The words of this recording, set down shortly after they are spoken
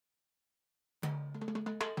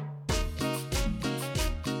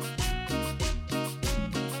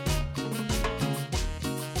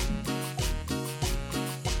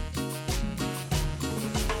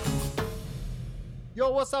Yo,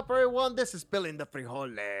 what's up, everyone? This is Spilling the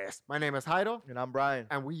Frijoles. My name is Jairo, And I'm Brian.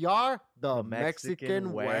 and we are the, The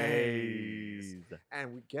Mexican Ways.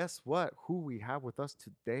 And we guess what? Who we have with us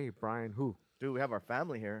today, Brian? Who? Dude, we have our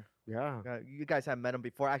family here. Yeah. You guys have met them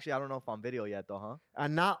before. Actually, I don't know if on video yet, though, huh?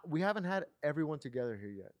 And not we haven't had everyone together here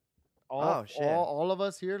yet. Oh, shit. All of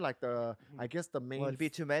us here, like I guess the main. Well, it'd be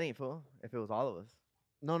too many, fool, if it was all of us.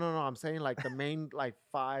 No. I'm saying like the main like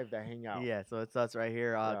 5 that hang out. Yeah, so it's us right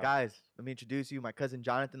here. Yeah. Guys, let me introduce you. My cousin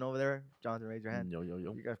Jonathan over there. Jonathan, raise your hand. Yo.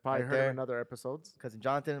 You guys probably Right heard there. in other episodes. Cousin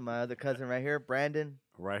Jonathan, my other cousin right here, Brandon.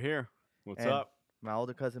 Right here. What's And up? My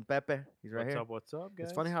older cousin, Pepe. He's right What's here. up? What's up, guys?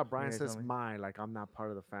 It's funny how Brian guys says tell me. "my" like I'm not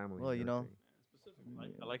part of the family. Well, and you know. everything.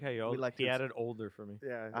 I like how you like he to- added older for me.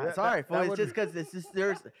 Yeah. Sorry, fool. that It's would- just because it's just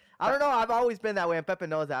there's. I don't know. I've always been that way, and Pepe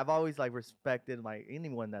knows that. I've always like respected like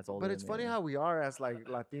anyone that's older. But than it's me, funny you know? how we are as like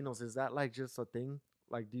Latinos. Is that like just a thing?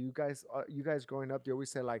 Like, do you guys growing up? Do you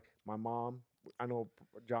always say like my mom? I know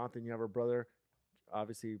Jonathan, you have a brother.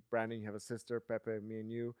 Obviously, Brandon, you have a sister. Pepe, me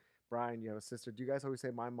and you. Brian, you have a sister. Do you guys always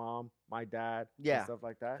say my mom, my dad, Yeah, and stuff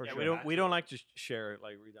like that? for Yeah, sure. we don't like to share it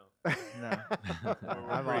like we don't. No. We're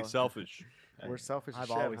I've pretty al- selfish. We're selfish. as I've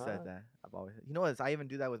shit, always huh? said that. I've always, you know what? I even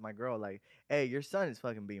do that with my girl. Like, hey, your son is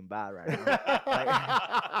fucking being bad right now.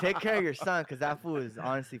 Like, take care of your son, cause that fool is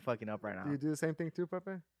honestly fucking up right Do you now. do the same thing too,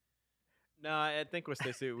 Pepe? No, I think with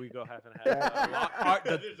Stacey we go half and Yeah. half.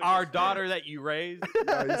 Our daughter that you raised.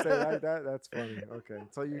 No, you say it like that? That's funny. Okay.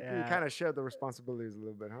 So you Yeah. kind of share the responsibilities a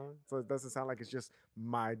little bit, huh? So it doesn't sound like it's just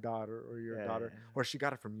my daughter or your Yeah, daughter, yeah. or she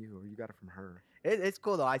got it from you or you got it from her. It's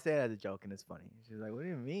cool though. I say it as a joke and it's funny. She's like, "What do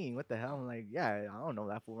you mean? What the hell?" I'm like, "Yeah, I don't know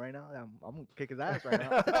that fool right now. I'm gonna kick his ass right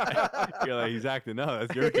now." You're like he's acting up.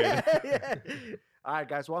 That's your kid. Yeah. All right,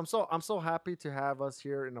 guys. Well, I'm so happy to have us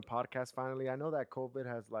here in the podcast finally. I know that COVID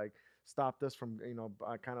has like stopped us from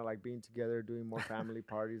kind of like being together, doing more family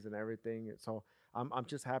parties and everything. So I'm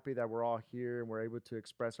just happy that we're all here and we're able to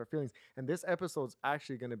express our feelings. And this episode's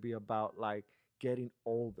actually going to be about like getting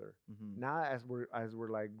older. Mhm. Now as we're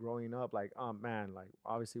like growing up, like oh man, like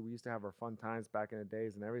obviously we used to have our fun times back in the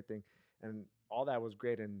days and everything, and all that was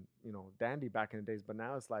great and dandy back in the days. But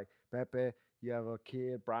now it's like Pepe, you have a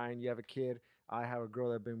kid. Brian, you have a kid. I have a girl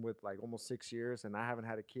that I've been with like almost 6 years, and I haven't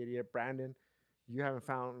had a kid yet. Brandon, you haven't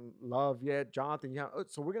found love yet. Jonathan,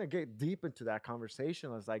 so we're gonna get deep into that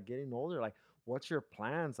conversation. It's like getting older. Like, what's your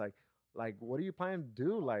plans? Like, what do you plan to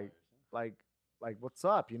do? Like, what's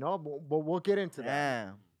up? But we'll get into that.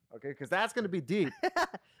 Damn. Okay, because that's gonna be deep.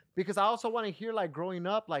 Because I also want to hear like growing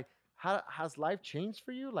up, like how has life changed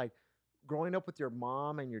for you? Like growing up with your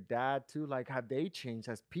mom and your dad too. Like have they changed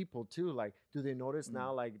as people too? Like do they notice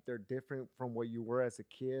now like they're different from what you were as a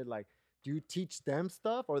kid? Like do you teach them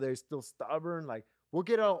stuff or they're still stubborn? Like we'll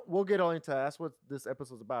get all into that. That's what this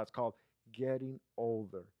episode's about. It's called Getting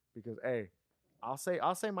Older. Because hey, I'll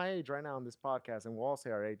say my age right now on this podcast, and we'll all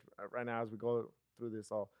say our age right now as we go through this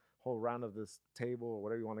whole round of this table or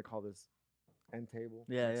whatever you want to call this end table.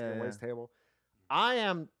 Yeah, Mexican yeah, Ways yeah. table. I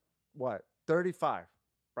am what 35.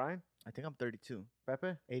 Brian, I think I'm 32.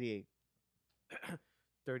 Pepe, 88.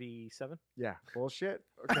 37. yeah, bullshit.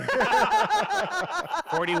 Okay.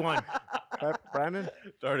 41. Brandon,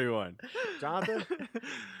 31. Jonathan.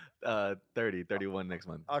 31 next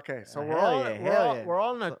month. Okay, so Hell yeah. we're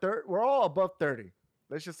all in the we're all above 30.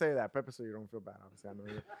 Let's just say that, Pepe, so you don't feel bad. Obviously, I know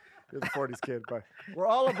you're the 40s kid, but we're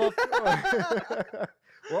all above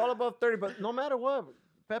we're all above 30. But no matter what,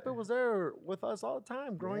 Pepe was there with us all the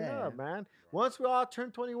time growing Yeah. up, man. Once we all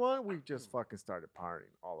turned 21, we just fucking started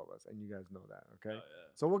partying, all of us, and you guys know that, okay?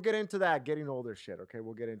 So we'll get into that getting older shit, okay?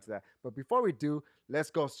 We'll get into that. But before we do, let's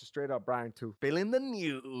go straight up, Brian, too. Spilling the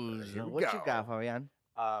news. Here we What you go. got, Fabian?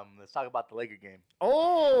 Let's talk about the Laker game.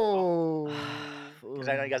 Oh, Because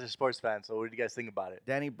I know you guys are sports fans, so what did you guys think about it?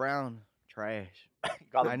 Danny Brown, trash. You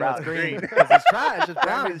call I it know brown it's green. green. 'Cause it's trash. It's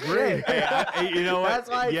brown. It's green. Hey, you know what? That's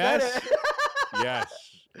why I yes, said it. yes.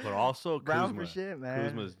 But also Brown Kuzma. for shit, man.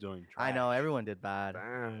 Kuzma's doing trash. I know everyone did bad.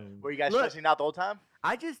 damn. Were you guys Look. stressing out the whole time?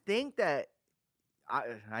 I just think that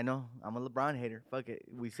I know I'm a LeBron hater. Fuck it.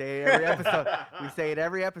 We say it every episode. We say it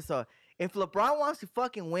every episode. If LeBron wants to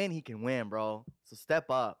fucking win, he can win, bro. So step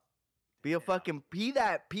up. Be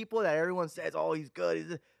that people that everyone says, oh, he's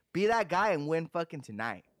good. Be that guy and win fucking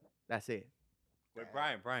tonight. That's it. Wait,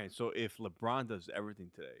 Brian. So if LeBron does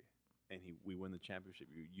everything today, and we win the championship,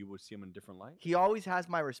 you would see him in a different light. He always has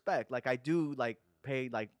my respect. Like I do, like pay,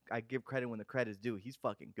 like I give credit when the credit's due. He's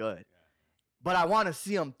fucking good. But I want to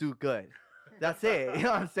see him do good. That's it. You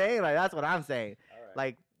know what I'm saying? Like that's what I'm saying.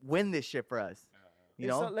 Like win this shit for us. You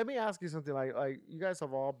Hey, so know? let me ask you something. Like you guys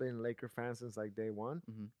have all been Laker fans since like day one,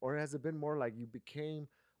 Mhm. or has it been more like you became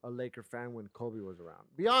a Laker fan when Kobe was around.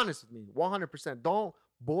 Be honest with me, 100%. Don't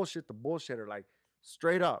bullshit the bullshitter. Like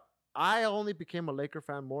straight up, I only became a Laker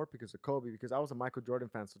fan more because of Kobe. Because I was a Michael Jordan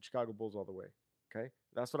fan, so Chicago Bulls all the way. Okay,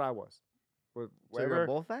 that's what I was. So you're Wherever a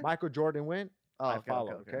Bull fan? Michael Jordan went, Oh, I okay,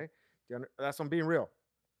 followed. Okay, that's what I'm being real.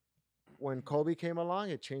 When Kobe came along,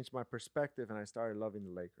 it changed my perspective, and I started loving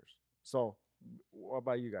the Lakers. So, what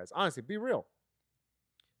about you guys? Honestly, be real.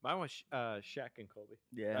 Mine was Shaq and Kobe.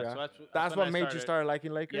 Yeah. Yeah. That's That's when what I made you start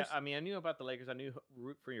liking Lakers. Yeah, I mean, I knew about the Lakers. I knew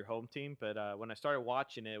root for your home team, but when I started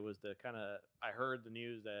watching it, was the kind of I heard the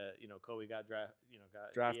news that Kobe got got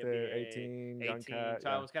Drafted NBA, 18, young 18. cat. So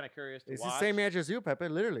Yeah. I was kind of curious to It's watch. the same age as you, Pepe.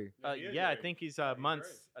 Literally. Yeah, I think he's months.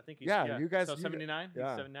 I think he's Yeah, you guys- So you- 79. yeah,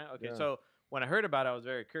 He's 79. Okay, yeah. so when I heard about it, I was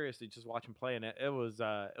very curious to just watch him play, and it was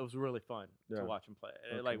really fun Yeah. to watch him play.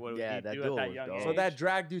 Okay. Like what Yeah, he that do duel at that was young dope. age. So that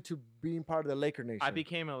dragged you to being part of the Laker Nation. I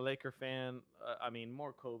became a Laker fan. I mean,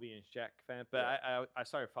 more Kobe and Shaq fan, but I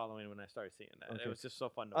started following when I started seeing that. Okay. It was just so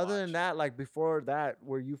fun to Other watch. than that, like before that,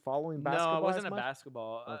 were you following basketball? No, it wasn't as a much?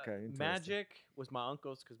 basketball. Okay, interesting. Magic was my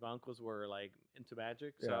uncle's because my uncles were like into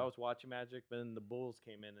Magic, so Yeah. I was watching Magic. But then the Bulls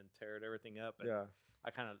came in and teared everything up, and Yeah.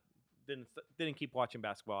 I kind of didn't keep watching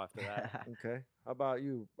basketball after that. Okay. How about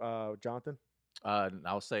you, Jonathan?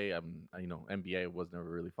 I'll say NBA was never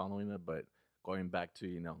really following it, but going back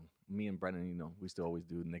to me and Brennan, we still always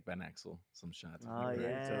do Nick Van Exel some shots. Oh, Okay,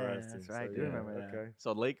 yeah, interesting. that's right. I So, do remember that. Okay.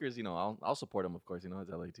 So Lakers, I'll support them, of course, it's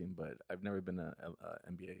LA team, but I've never been a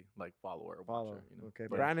NBA like follower or Follow. watcher. Okay.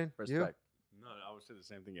 But Brandon, you? respect. Mm-hmm. Mm. No, I would say the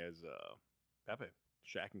same thing as Pepe,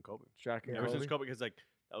 Shaq and Kobe. Shaq and Ever Kobe? since Kobe, because like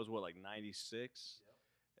that was what, like 96,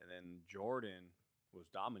 and then Jordan was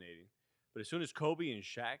dominating. But as soon as Kobe and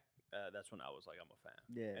Shaq, that's when I was like, I'm a fan.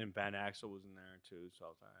 Yeah. And Van Axel was in there too, so I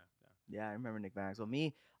was like, yeah. Yeah, I remember Nick Van Exel.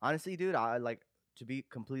 Me, honestly, dude, I like to be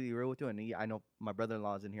completely real with you. And I know my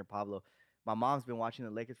brother-in-law is in here, Pablo. My mom's been watching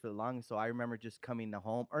the Lakers for the longest, so I remember just coming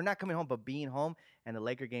home, or not coming home, but being home and the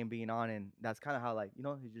Laker game being on, and that's kind of how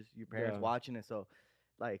you just your parents Yeah. watching it. So,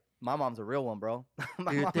 like, my mom's a real one, bro.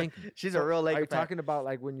 My Do you mom- think she's so a real Laker Are you fan. talking about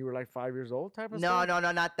like when you were like 5 years old type of No, stuff?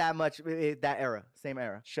 no, not that much. That era, same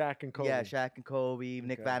era. Shaq and Kobe. Yeah, Shaq and Kobe,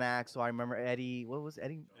 Nick Okay. Van Exel. I remember Eddie. What was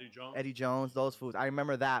Eddie? Eddie Jones. Eddie Jones. Those fools. I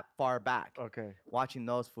remember that far back. Okay. Watching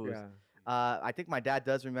those fools. Yeah. I think my dad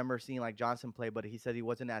does remember seeing like Johnson play, but he said he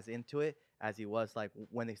wasn't as into it as he was like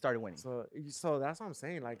when they started winning. So that's what I'm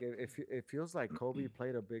saying. Like it feels like Kobe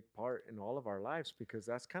played a big part in all of our lives because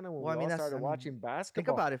that's kind of when Well, I we mean, all that's- started I mean, watching Think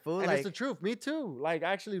basketball. about it, fool. And Like, it's the truth. Me too. Like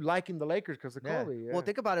actually liking the Lakers because of yeah. Kobe. Yeah. Well,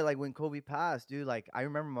 think about it. Like when Kobe passed, dude. Like I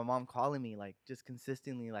remember my mom calling me, like just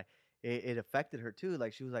consistently. Like it affected her too.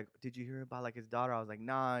 Like she was like, "Did you hear about like his daughter?" I was like,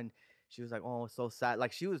 "Nah." And she was like, "Oh, it's so sad."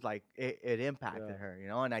 Like she was like, it impacted Yeah.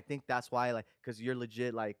 her, And I think that's why, like, because you're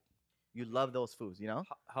legit, like, you love those foods,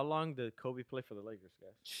 How long did Kobe play for the Lakers,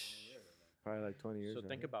 guys? Probably like 20 years. So right?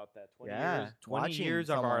 think about that. 20 Yeah, years. 20 watching years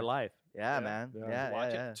of our someone- life. Yeah, Yeah. man. Yeah. Yeah,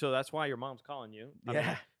 Watch yeah. it. So that's why your mom's calling you. I mean,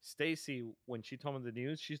 Yeah. Stacy, when she told me the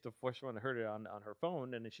news, she's the first one that heard it on her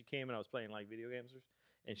phone, and then she came and I was playing like video games,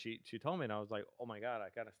 and she told me, and I was like, oh my god, I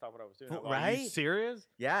gotta stop what I was doing. Fo- I'm like, Are you right? serious?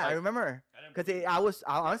 Yeah, I Like- remember. Because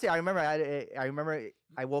honestly, I remember. I remember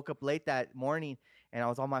I woke up late that morning and I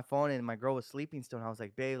was on my phone and my girl was sleeping still. And I was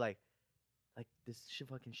like, babe, like this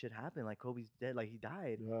fucking shit happened. Like Kobe's dead. Like he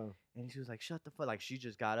died. Yeah. And she was like, shut the fuck. Like she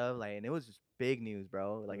just got up. Like, and it was just big news,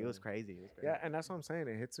 bro. Like it was Yeah. crazy. It was crazy. Yeah, and that's what I'm saying.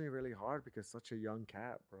 It hits me really hard because such a young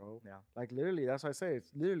cat, bro. Yeah. Like literally, that's why I say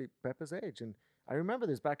it's literally Pepe's age. And I remember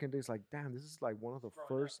this back in the days. Like, damn, this is like one of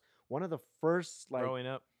the first like Growing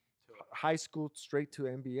up. high school straight to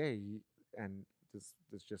NBA, and this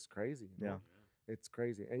is just crazy. you Yeah. know? It's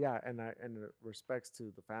crazy. And yeah, and respects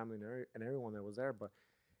to the family and everyone that was there, but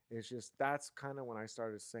it's just that's kind of when I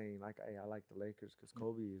started saying like, hey, I like the Lakers because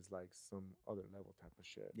Kobe is like some other level type of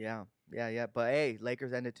shit. Yeah. But hey,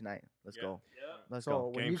 Lakers ended tonight. Let's Yeah. go. Yeah. Let's So go.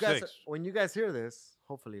 when Game 6. you guys hear this,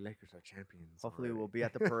 hopefully Lakers are champions. Hopefully already. we'll be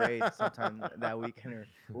at the parade sometime that weekend. Or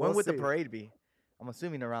We'll when would the see. parade be? I'm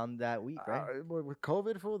assuming around that week, right? With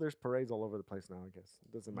COVID, fool, there's parades all over the place now. I guess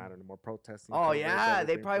it doesn't matter anymore. Protesting. Oh COVID, yeah, they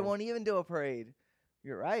everything, probably fool. won't even do a parade.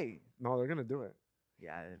 You're right. No, they're gonna do it.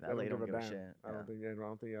 Yeah, They LA don't give a damn. shit. I Yeah. don't think. I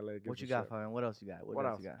don't think LA gives What you a got, shit. Fabian? What else you got? What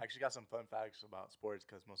else else? you I got? actually got some fun facts about sports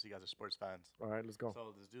because most of you guys are sports fans. All right, let's go.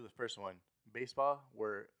 So let's do the first one. Baseballs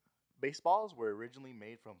were originally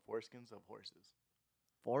made from foreskins of horses.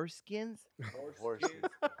 Foreskins? Horses.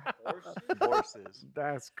 Horses.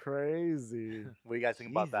 That's crazy. What do you guys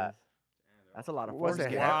think about that? Jesus. That's a lot of Was it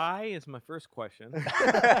foreskin. Why is my first question.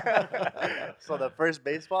 So the first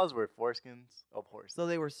baseballs were foreskins of horses, So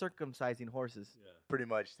they were circumcising horses. pretty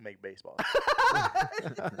much to make baseballs.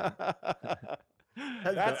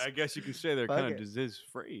 That's I guess you can say they're Fuck kind it. of disease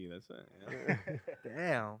free. That's it. Yeah.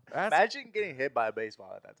 damn. That's Imagine getting hit by a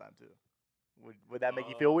baseball at that time too. Would that make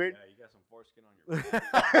you feel weird? Yeah, you got some foreskin on your.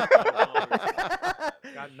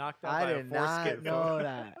 Got knocked out I by a did not foreskin. know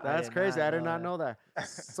that. That's crazy. I did not that. know that.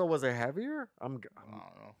 So was it heavier? I don't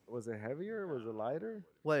know. Was it heavier? Was it lighter?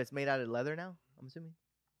 What? It's made out of leather now. I'm assuming,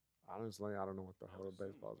 Honestly, I don't know what the hell a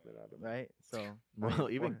baseball's made out of. right? So Well,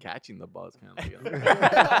 even for- catching the ball is kind of Right.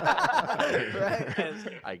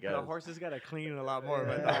 I guess. The horses got to clean a lot more.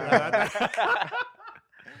 But Yeah.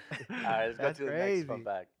 All right, let's That's go to the next fun crazy.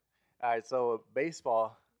 fact. All right, so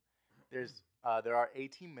baseball, there are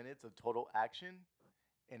 18 minutes of total action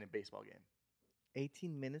in a baseball game.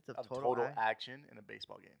 18 minutes of Of total. total act- action in a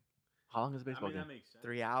baseball game. How long is a baseball game? makes sense.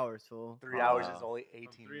 3 hours, fool. 3 hours is Wow. only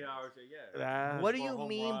 18 3 minutes. hours, yeah. That- What do you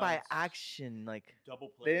mean by action? Like, Double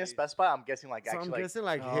play. They didn't specify. I'm guessing like So I'm actually like guessing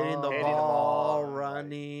like hitting the Hitting the ball, ball, like,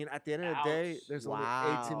 running. At the end of the day, outs. there's only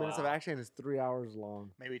 18 minutes of Wow. action. It's 3 hours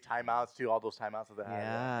long. maybe timeouts too. All those timeouts that they have.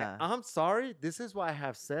 yeah. I'm sorry. This is why I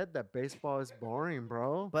have said that baseball is boring,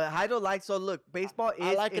 bro. But I don't like. So look, baseball is.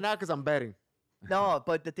 I like it it's- now because I'm betting. No,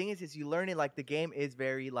 but the thing is you learn it. Like the game is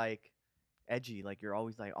very like edgy. Like you're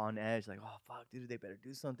always like on edge. Like, oh fuck, dude, they better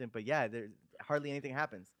do something. But yeah, there hardly anything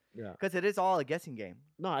happens. Yeah. Because it is all a guessing game.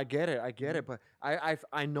 No, I get it. I get it. But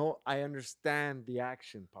I know I understand the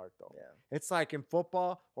action part though. Yeah. It's like in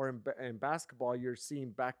football or in basketball, you're seeing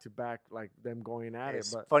back to back like them going at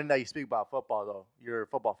It's it. But funny that you speak about football though. You're a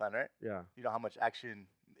football fan, right? yeah, You know how much action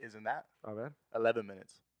is in that? I bet. 11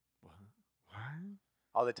 minutes. What?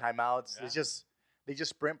 All the timeouts. Yeah. It's just they just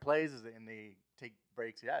sprint plays and they take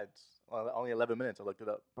breaks. Yeah, it's only 11 minutes. I looked it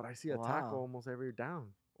up. But I see a tackle Wow. almost every down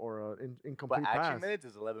or an But incomplete action pass. minutes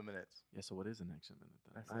is 11 minutes. Yeah, so what is an action minute?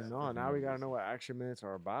 then? That's- I that's know. fucking Now we gotta crazy. know what action minutes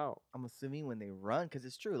are about. I'm assuming when they run, because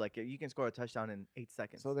it's true. Like you can score a touchdown in 8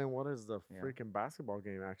 seconds. So then, what is the Yeah. freaking basketball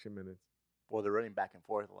game action minutes? Well, they're running back and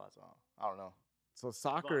forth a lot, so I don't know. So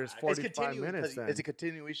soccer is It's 45 minutes. Then. It's a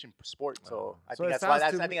continuation sport, so I So think it that's why. sounds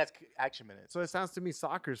That's, to I me- think that's action minutes. So it sounds to me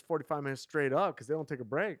soccer is 45 minutes straight up because they don't take a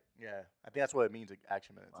break. Yeah, I think that's what it means, like,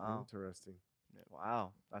 action minutes. Wow. Interesting.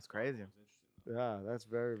 Wow, that's crazy. Yeah, that's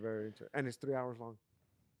very, very interesting. And it's 3 hours long.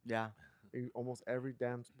 Yeah, Almost every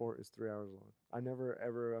damn sport is 3 hours long. I never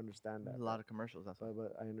ever understand that. there's a lot of commercials. That's why.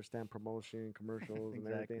 but I understand promotion, commercials, and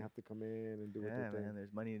Exactly. everything have to come in and do what Yeah, they man, do.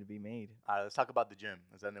 there's money to be made. All right, let's talk about the gym.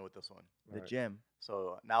 Let's end it with this one. The Right. gym.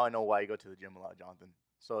 So now I know why you go to the gym a lot, Jonathan.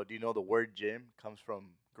 So do you know the word gym comes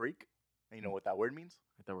from Greek? And you know what that word means?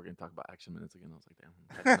 I thought we were gonna talk about action minutes again. I was like, damn.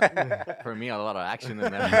 that's not- For me, a lot of action in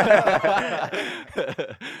there.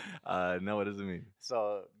 No, what does it mean?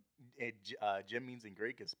 So gym means in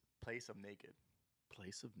Greek is place of naked.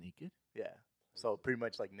 Place of naked? Yeah. So pretty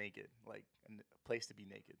much like naked, like a place to be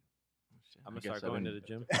naked. Oh, shit. I'm I gonna guess start I've going to been- the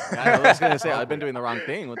gym. Yeah, I was gonna say I've been doing the wrong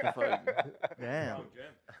thing. What the fuck? Damn.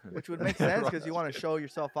 gym. Which would make sense because you want to show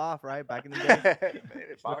yourself off, right? Back in the day.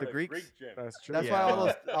 If With I- the Greeks. That's true. That's why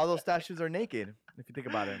all those statues are naked. If you think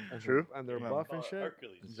about it. And True. And they're Yeah. buff and shit.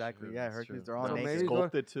 Exactly. true, Yeah, that's Hercules. true. They're all So naked. maybe go-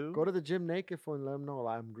 Sculpted too. Go to the gym naked for and let them know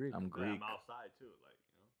I'm Greek. I'm Greek. outside too,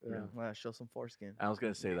 yeah. Well, show some foreskin. I was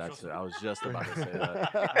gonna say that too. I was just about to say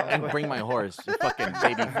that. And bring my horse, you fucking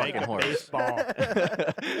baby fucking horse. baseball.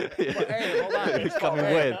 hey, hold on. It's coming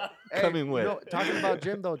Hey, with. Hey, Coming you with. know, talking about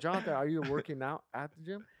gym though, Jonathan, are you working out at the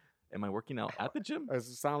gym? Am I working out at the gym? Or does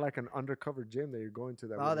it sound like an undercover gym that you're going to?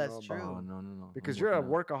 That we Oh, don't that's know true. about? Oh no no no. Because I'm you're a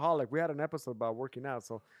working out. workaholic. We had an episode about working out,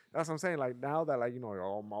 so that's what I'm saying. Like now that like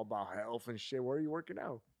oh, I'm all about health and shit. Where are you working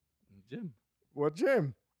out? Gym. What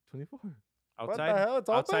gym? 24. What the Outside, hell? It's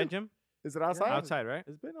open? outside gym, Is it outside? outside, right?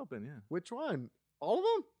 It's been open, yeah. Which one? All of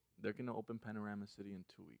them? They're gonna open Panorama City in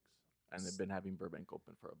 2 weeks, and they've been having Burbank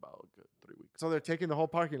open for about a good 3 weeks. So they're taking the whole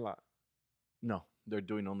parking lot. No, they're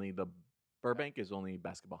doing only the Burbank is only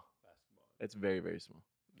basketball. It's very very small.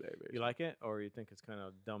 Very very. You small. like it, or you think it's kind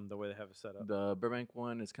of dumb the way they have it set up? The Burbank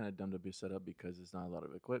one is kind of dumb to be set up because it's not a lot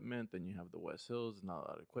of equipment. Then you have the West Hills, not a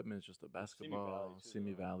lot of equipment. It's just a basketball. Valley, too,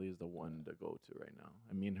 Simi though. Valley is the one to go to right now.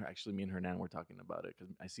 And me and Hernan were talking about it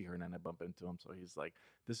because I see Hernan, I bump into him, so he's like,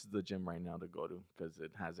 "This is the gym right now to go to because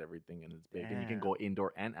it has everything and it's big and you can go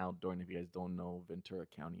indoor and outdoor." And if you guys don't know, Ventura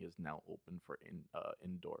County is now open for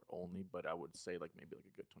indoor only, but I would say like maybe like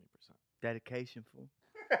a good 20%. Dedication, fool.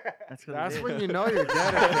 That's, what That's it when is. you know you're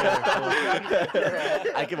dedicated.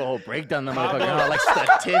 I give a whole breakdown of motherfucker, like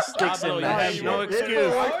statistics Pablo, and you that have shit. no This fool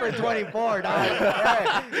excuse. works for 24, dog.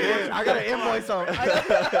 Hey, I gotta invoice him.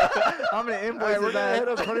 I'm gonna invoice Hey, we're his gonna ass. hit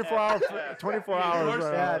up 24 hours.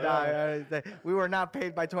 Right Yeah, now. dog. We were not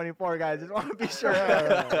paid by 24, guys. Just want to be sure.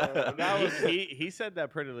 That was he said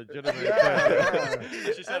that pretty legitimately. Yeah.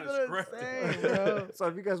 It just sounded That's what I'm scripted. saying, bro. So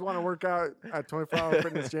if you guys want to work out at 24 Hour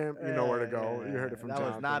Fitness Gym, you know where to go. You heard it from That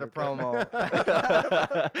Jonathan. was not a okay?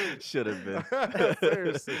 promo. Should have been.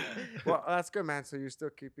 Seriously. Well, that's good, man. So you're still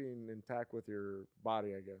keeping intact with your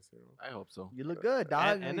body, I guess. You know, I hope so. You look good,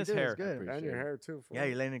 dog. And You his do, it's hair. good. Appreciate and your it. hair too. fool. Yeah,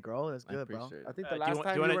 you're letting it grow. That's I good, bro. appreciate I it. think the Do you last want-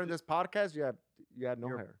 time do you you wanna were in do- this podcast, you had no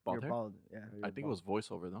You're hair. Bald you're hair? bald. Yeah. You're I think it bald. was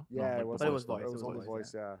voiceover though. Yeah, like it was. But it was voice. voice, It was it was voice.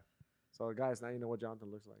 voice, Yeah. So guys, now you know what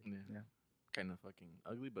Jonathan looks like. Yeah. Yeah. Kind of fucking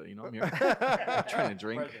ugly, but you know I'm here. Trying to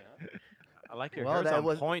drink. I like your Well, hair's that on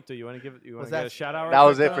was- point. Do you want to give? You want was to get that- a shout out? That right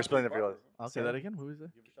was quick, it for though? spilling the frijoles. Say that again. Who is it?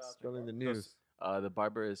 Spilling the news. The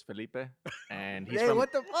barber is Felipe, and he's Hey, from.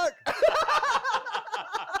 what the fuck?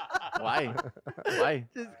 Why? Why?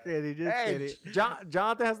 Just kidding. Just Hey, kidding.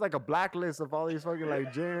 Jonathan has like a blacklist of all these fucking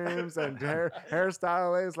like gyms and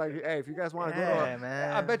hairstylists. Like, hey, if you guys want to go to, Yeah,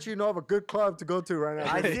 man. I bet you know of a good club to go to right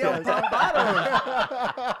now. I see him pop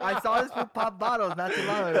bottles. I saw this fool pop bottles not too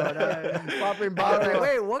long ago. dog. Popping I was bottles. like,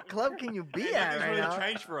 wait, what club can you be at Everything's right really now?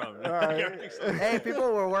 changed for him. Alright. Hey,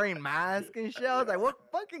 people were wearing masks and shit. I was like, what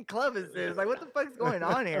fucking club is this? Like, what the fuck's going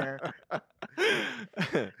on here?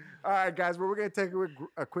 All right, guys. Well, we're gonna take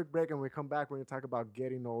a quick break, and when we come back, we're gonna talk about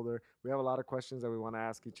getting older. We have a lot of questions that we want to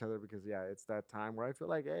ask each other because, yeah, it's that time where I feel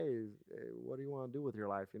like, hey, what do you want to do with your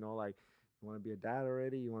life? You know, like, you want to be a dad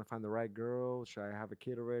already? You want to find the right girl? Should I have a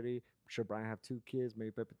kid already? Should Brian have 2 kids?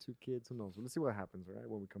 Maybe Pepe 2 kids? Who knows? Let's see what happens. All right,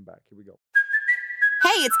 when we come back, here we go.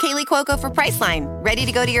 Hey, it's Kaylee Cuoco for Priceline. Ready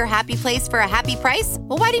to go to your happy place for a happy price?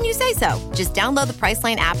 Well, why didn't you say so? Just download the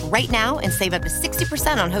Priceline app right now and save up to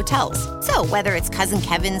 60% on hotels. So whether it's Cousin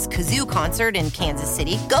Kevin's Kazoo concert in Kansas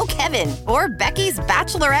City, go Kevin, or Becky's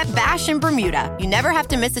Bachelorette Bash in Bermuda, you never have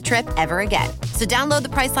to miss a trip ever again. So download the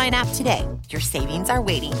Priceline app today. Your savings are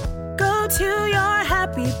waiting. Go to your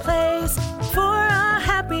happy place for a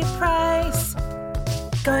happy price.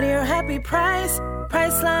 Go to your happy price,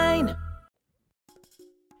 Priceline.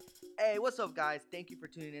 Hey, what's up, guys? Thank you for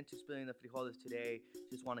tuning in to Spilling the Frijoles today.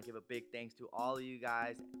 Just want to give a big thanks to all of you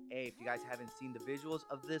guys. Hey, if you guys haven't seen the visuals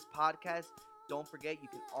of this podcast, don't forget you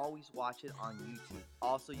can always watch it on YouTube.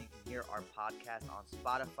 Also, you can hear our podcast on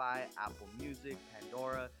Spotify, Apple Music,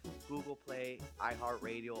 Pandora, Google Play,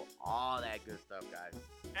 iHeartRadio, all that good stuff, guys.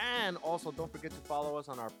 And also, don't forget to follow us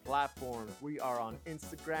on our platforms. We are on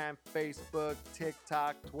Instagram, Facebook,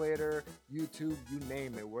 TikTok, Twitter, YouTube, you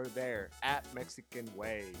name it. We're there at Mexican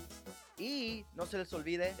Ways. Y no se les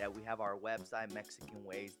olvide that we have our website,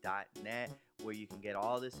 MexicanWays.net, where you can get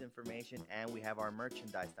all this information, and we have our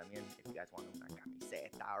merchandise también. If you guys want una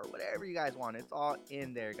camiseta or whatever you guys want, it's all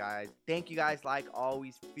in there, guys. Thank you guys. Like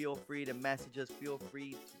always, feel free to message us. Feel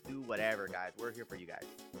free to do whatever, guys. We're here for you guys.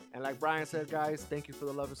 And like Brian said, guys, thank you for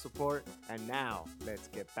the love and support. And now, let's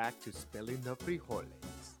get back to spilling the frijoles.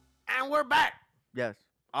 And we're back. Yes.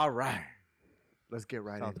 All right. Let's get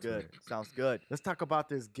right Sounds into good. it. Sounds good. Let's talk about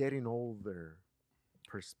this getting older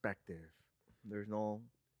perspective. There's no,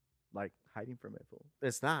 like, hiding from it, fool.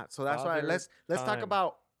 It's not. So that's why Father let's talk time.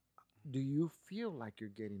 about, do you feel like you're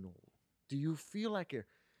getting old? Do you feel like it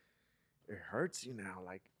hurts you now?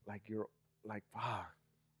 Like you're like, fuck,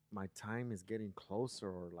 my time is getting closer,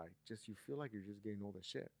 or like just you feel like you're just getting old as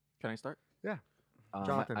shit. Can I start? Yeah. Um,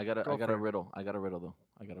 Jonathan, I got go a for it. riddle. I got a riddle though.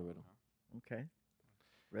 I got a riddle. Okay.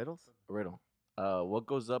 Riddles? A riddle. What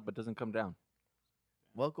goes up but doesn't come down?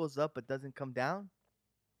 What goes up but doesn't come down?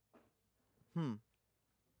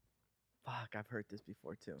 Fuck, I've heard this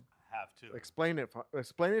before too. Have to. Explain it.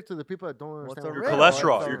 Explain it to the people that don't What's understand. a what Your you're riddle? talking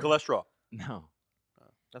cholesterol. about. Your cholesterol. No,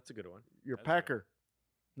 That's a good one. Your That's good. pecker.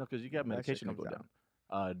 no, because you got That shit medication to comes go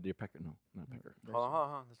down. Your pecker, no, not pecker. Hold on, hold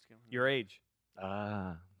on. Let's get Your age.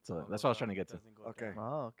 Ah, so that's what I was trying to get to. Okay.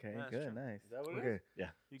 Oh, okay, That's good, true. nice. Okay.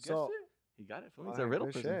 You guessed So- it? He got it. Fool. All He's a right, riddle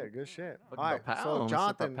good person. shit. Good shit. Fucking All right. pound, So Mr.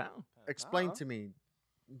 Jonathan, Pound. explain Uh-huh. to me.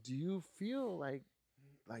 Do you feel like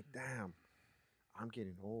damn, I'm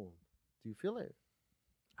getting old? Do you feel it?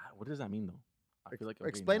 What does that mean though? I feel like I'm getting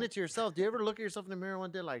Explain old. it to yourself. Do you ever look at yourself in the mirror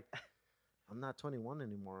one day like, I'm not 21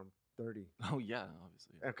 anymore. I'm 30. Oh yeah,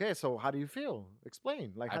 obviously. Okay, so how do you feel?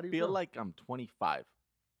 Explain. Like, how I do you feel like I'm 25.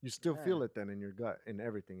 you still Yeah. feel it then in your gut and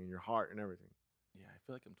everything, in your heart and everything? Yeah, I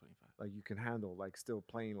feel like I'm 25. Like you can handle like still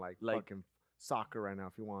playing like Like- fucking soccer right now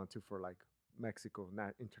if you wanted to for like Mexico,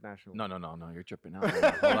 not international. No, you're tripping out.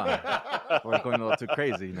 Hold on. We're going a little too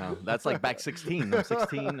crazy now. That's like back 16. I'm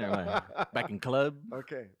 16 or like back in club.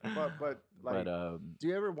 Okay, but like, do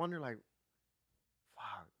you ever wonder like,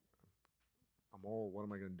 fuck, I'm old. What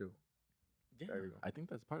am I gonna do? Yeah, There you go. I think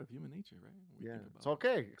that's part of human nature, right? We Yeah. think about It's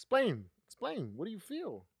okay. Explain. What do you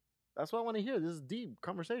feel? That's what I want to hear. This is deep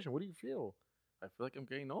conversation. What do you feel? I feel like I'm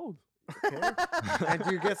getting old. And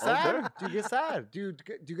do you get sad? Older. Do you get sad? Do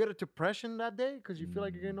you get a depression that day because you feel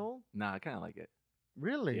like you're getting old? Nah, I kind of like it.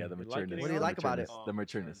 Really? Yeah, the You like matureness. getting What do you the like about it? matureness, The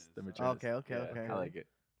matureness. The matureness. Okay, Yeah, okay. I like it.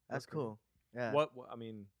 That's Okay. cool. Yeah. What I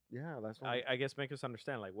mean, Yeah, that's what. I guess make us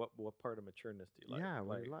understand like what part of matureness do you like? yeah,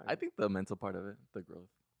 what do like, you like? I think the mental part of it, the growth.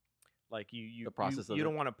 like you The process you, of you it.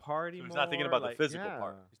 don't want to party So more. he's not thinking about like, the physical yeah.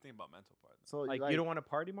 part. He's thinking about mental part. so Like you don't want to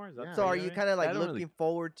party more? Is that Yeah. So are you you know? kind of like I don't looking really-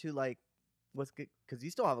 forward to like what's good? Because you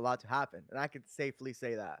still have a lot to happen, and I could safely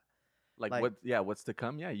say that. Like, Like- what? Yeah, what's to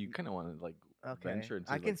come? Yeah, you kind of want to like Okay, venture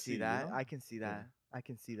into. I can like, see you that. know? I can see Yeah. that. I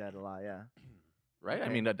can see that a lot. Yeah. Right? I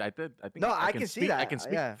okay. mean, I think. No, I can see speak, I that, can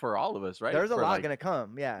speak yeah. for all of us, right? There's a For, lot like, gonna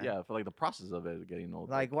come. Yeah. Yeah, for like the process of it getting old.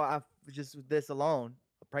 Like just with this alone,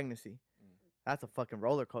 a pregnancy. That's a fucking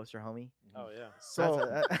roller coaster, homie. Oh yeah. So,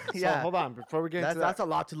 yeah. so hold on before we get into That's that. a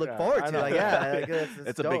lot to look Yeah, forward I to. know. Like, yeah, like,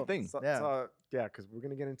 It's a big dope. thing. So, Yeah. yeah, because we're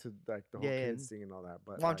gonna get into like the whole Yeah, kids and- thing and all that.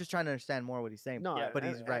 But Well, I'm like, just trying to understand more what he's saying. no, but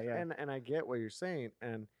and- he's right. Yeah. and I get what you're saying.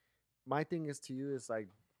 And my thing is to you is like,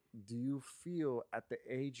 do you feel at the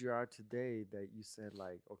age you are today that you said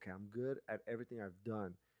like, okay, I'm good at everything I've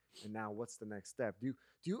done, and now what's the next step? Do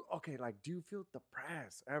you okay? Like, do you feel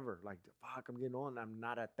depressed ever? Like, fuck, I'm getting old and I'm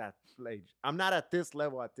not at that age. I'm not at this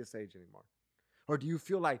level at this age anymore. Or do you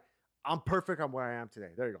feel like I'm perfect on where I am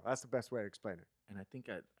today? There you go. That's the best way to explain it. And I think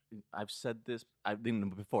I've said this. I've been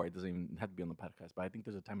before. It doesn't even have to be on the podcast, but I think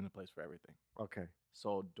there's a time and a place for everything. Okay.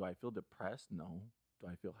 So, do I feel depressed? No. Do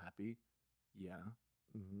I feel happy? Yeah.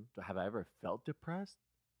 Mm-hmm. Have I ever felt depressed?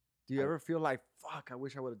 Do you I- ever feel like, fuck, I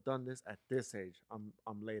wish I would have done this at this age? I'm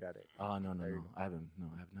late at it. Oh no, There you no. go. I haven't. No,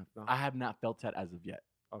 I have not. No? I have not felt that as of yet.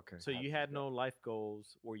 Okay. So you had no life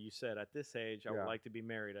goals where you said at this age I Yeah. would like to be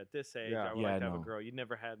married. At this age Yeah. I would Yeah, like to have no. a girl. You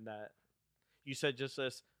never had that. You said just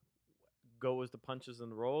this go as the punches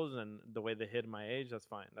and the rolls and the way they hit my age. That's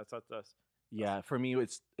fine. That's us. Yeah, for me,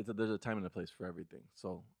 there's a time and a place for everything.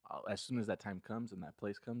 So as soon as that time comes and that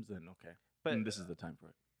place comes, then okay. But This is the time for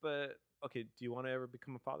it. But okay, do you want to ever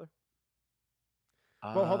become a father?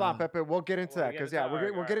 Well, hold on, Uh, Pepe. We'll get into well, that we because gotta yeah, talk- we'll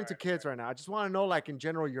alright, get alright, into alright, kids right now. I just want to know, like in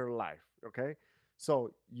general, your life. Okay.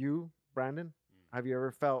 So you, Brandon, have you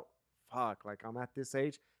ever felt fuck like I'm at this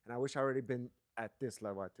age and I wish I already been at this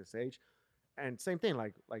level at this age? And same thing,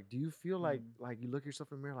 like do you feel like you look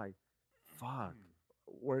yourself in the mirror like, fuck,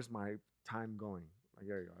 where's my time going? Like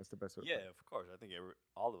there you go. That's the best way. to put Yeah, it. of course. I think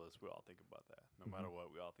all of us, we all think about that. No Mm-hmm. matter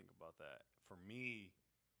what, we all think about that. For me,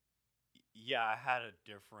 yeah, I had a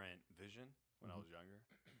different vision when I Mhm. was younger.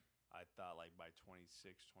 I thought like by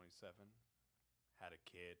 26, 27, had a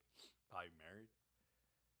kid, probably married.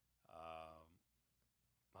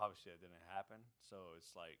 Obviously, that didn't happen. So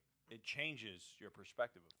it's like it changes your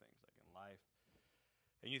perspective of things, like in life.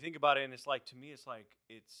 And you think about it, and it's like to me, it's like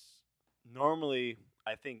it's normally.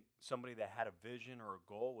 I think somebody that had a vision or a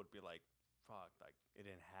goal would be like, "Fuck, like it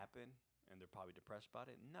didn't happen," and they're probably depressed about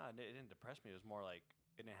it. No, it didn't depress me. It was more like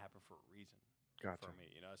it didn't happen for a reason. Gotcha. For me,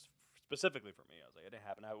 you know, specifically for me, I was like, it didn't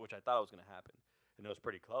happen, which I thought it was gonna happen, and it was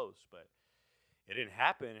pretty close, but it didn't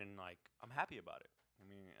happen, and like I'm happy about it. I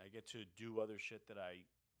mean, I get to do other shit that I,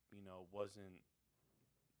 wasn't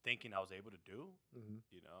thinking I was able to do. Mhm.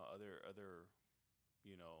 Other,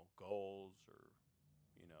 goals or,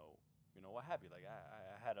 what have you. Like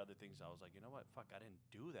I had other things. I was like, you know what, fuck, I didn't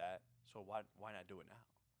do that, so why not do it now?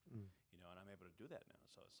 Mm. And I'm able to do that now.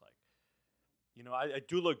 So it's like. I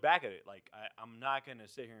do look back at it. Like, I'm not going to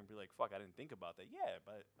sit here and be like, fuck, I didn't think about that. Yeah,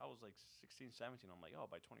 but I was like 16, 17. I'm like, oh,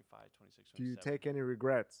 by 25, 26, 27. Do you take any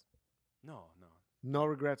regrets? No. No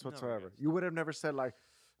regrets No whatsoever. regrets. You would have never said like,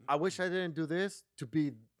 I wish I didn't do this to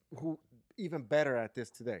be even better at this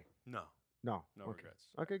today. No. No. No Okay. regrets.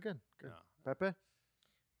 Okay, good. No. Pepe?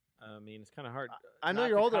 I mean, it's kind of hard. I know not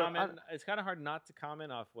you're to older. comment- it's kind of hard not to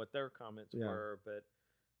comment off what their comments Yeah. were, but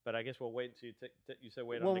I guess we'll wait until you said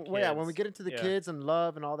wait Well, on the kids. yeah, when we get into the Yeah. kids and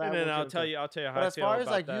love and all that. and then we'll I'll get tell into- you how But I as feel far as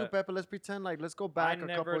about like you, that. Pepe, let's pretend like let's go I back a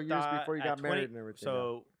never couple of years thought before you at got 20 married and everything.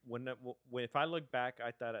 So if I look back,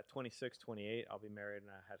 I thought at 26, 28, I'll be married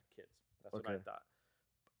and I had kids. That's what I Okay. thought.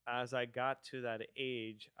 As I got to that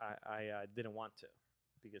age, I didn't want to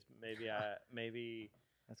because maybe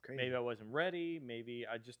That's crazy. maybe I wasn't ready. Maybe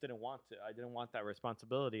I just didn't want to. I didn't want that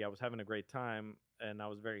responsibility. I was having a great time and I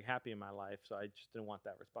was very happy in my life, so I just didn't want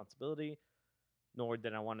that responsibility, nor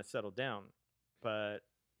did I want to settle down. but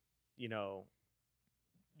you know,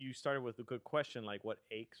 you started with a good question, like what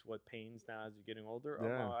aches, what pains now as you're getting older. Oh,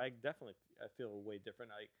 Yeah. no, I feel way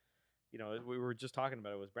different. You know, we were just talking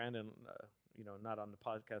about it with Brandon, you know, not on the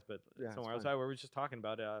podcast, but Yeah, it's somewhere else. fine. We were just talking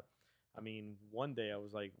about, I mean, one day I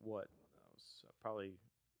was like, what? I was probably,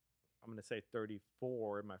 I'm going to say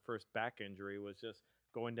 34. And my first back injury was just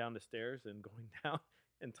going down the stairs and going down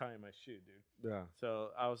and tying my shoe, dude. Yeah. So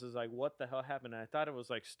I was just like, what the hell happened? And I thought it was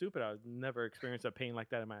like stupid. I've never experienced a pain like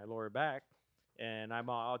that in my lower back. And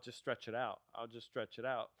I'll just stretch it out.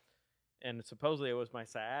 And supposedly it was my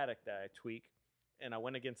sciatic that I tweaked. And I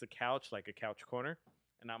went against the couch, like a couch corner.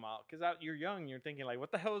 And I'm out. Because you're young. You're thinking, like,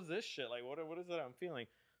 what the hell is this shit? Like, what is it I'm feeling?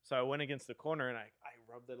 So I went against the corner and I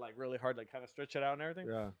rubbed it like really hard, like kind of stretch it out and everything.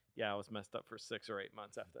 Yeah. Yeah, I was messed up for 6 or 8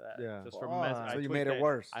 months after that. Yeah. Just from Fuck. So you tweaked made it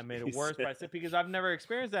worse. I made it worse, but I said because I've never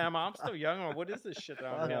experienced that. I'm still young. Or what is this shit that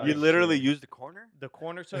I'm Fuck. feeling? You literally used the corner. The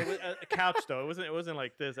corner, so it was a couch though. It wasn't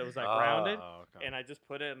like this. It was like rounded, okay. and I just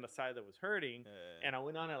put it on the side that was hurting, Yeah. and I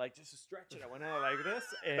went on it like just to stretch it. I went on it like this,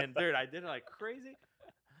 and dude, I did it like crazy.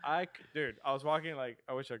 I was walking like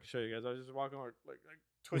I wish I could show you guys. I was just walking like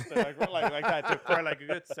twisted like that for like a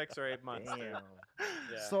good 6 or 8 months. dude. Damn.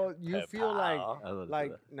 Yeah. So you feel like I love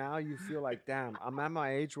like that. now you feel like damn, I'm at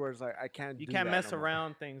my age where it's like I can't. You do can't that mess no more.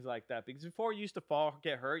 around things like that because before you used to fall,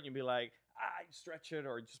 get hurt, you'd be like, you stretch it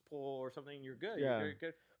or just pull or something, you're good. Yeah. You're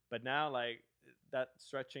good. But now, like that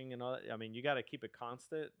stretching and all that, I mean, you got to keep it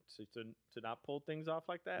constant to not pull things off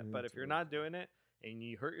like that. But if you're not doing it and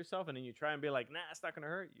you hurt yourself and then you try and be like, nah, it's not gonna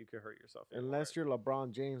hurt, you could hurt yourself. even Unless worse. you're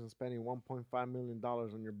LeBron James and spending $1.5 million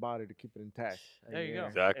on your body to keep it intact. There you go.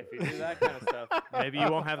 Exactly. If you do that kind of stuff, maybe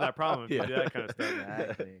you won't have that problem if you do that kind of stuff.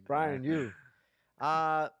 Exactly. Brian, you.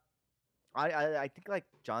 I think like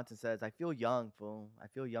Johnson says, I feel young, fool. I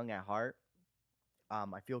feel young at heart. I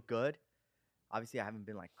feel good. Obviously, I haven't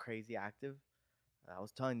been like crazy active. I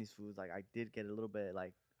was telling these fools like I did get a little bit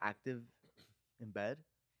like active in bed,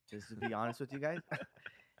 just to be honest with you guys.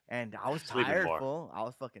 And I was Sleeping tired, more. fool. I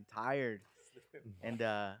was fucking tired. And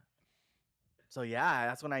so yeah,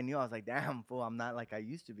 that's when I knew I was like, damn, fool, I'm not like I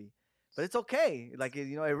used to be. But it's okay. Like it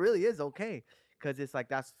really is okay. Cause it's like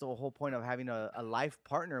that's the whole point of having a life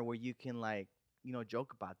partner where you can like,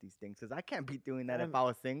 joke about these things. Cause I can't be doing that if I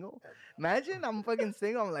was single. Imagine I'm fucking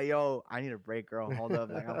single. I'm like, yo, I need a break, girl. Hold up,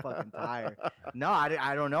 like I'm fucking tired. No,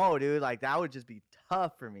 I don't know, dude. Like that would just be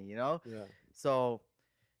tough for me, Yeah. So,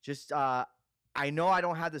 just I know I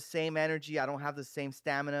don't have the same energy. I don't have the same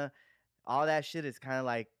stamina. All that shit is kind of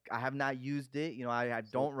like I have not used it. I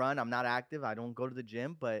don't run. I'm not active. I don't go to the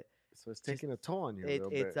gym, but So it's taking a toll on you a it's little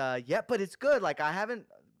bit. yeah, but it's good. Like I haven't,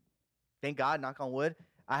 thank God, knock on wood,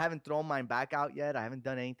 I haven't thrown mine back out yet. I haven't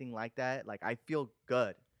done anything like that. Like I feel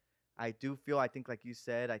good. I do feel, I think like you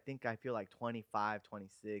said, I think I feel like 25,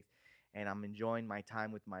 26, and I'm enjoying my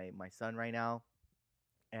time with my son right now.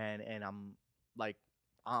 And I'm like,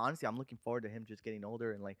 honestly, I'm looking forward to him just getting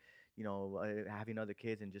older and like, having other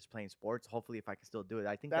kids and just playing sports. Hopefully, if I can still do it,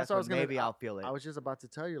 I think That's that's what I when was gonna- maybe I'll feel it. I was just about to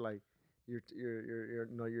tell you, like,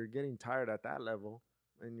 you're getting tired at that level,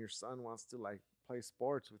 and your son wants to like play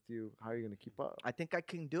sports with you. How are you gonna keep up? I think I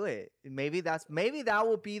can do it. Maybe that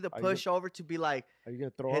will be the Are you- push over to be like Are you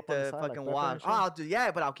gonna throw hit up on the the side like fucking Pepe watch. and Oh, shit? I'll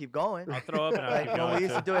do but I'll keep going. I'll throw up and I'll Like keep when going. we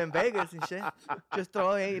used to too. do it in Vegas and shit. Just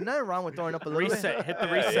throw. Ain't nothing wrong with throwing up a little Reset, bit. hit the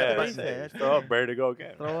Yeah, reset yeah, button. Reset. Throw up, ready to go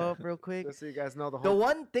again. Throw up real quick. Just so you guys know the The whole.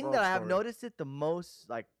 one thing throw that up I have story. noticed it the most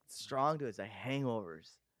like strong to is the hangovers.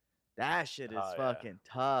 That shit is Oh, yeah. fucking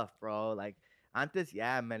tough, bro. Like antes,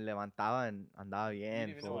 yeah, me levantaba and andaba You bien. didn't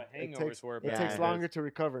even know fool. what It hangovers takes, were. it Yeah. takes It longer to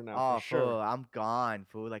recover now. Oh, for sure. fool, I'm gone,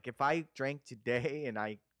 fool. Like if I drank today and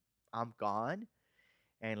I'm gone,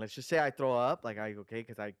 and let's just say I throw up, like okay,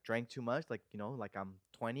 because I drank too much, like like I'm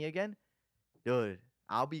 20 again, dude.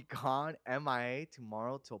 I'll be gone, MIA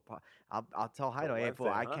tomorrow till I'll tell Heido, hey, fool,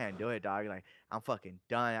 Wednesday, I huh? can't do it, dog. Like I'm fucking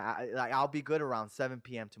done. I'll be good around 7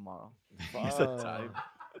 p.m. tomorrow. He's a time.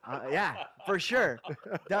 Yeah, for sure.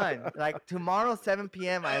 Done. Like tomorrow, 7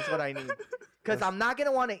 p.m. is what I need. Because I'm not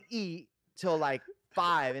gonna want to eat till like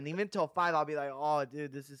 5, and even till 5, I'll be like, oh,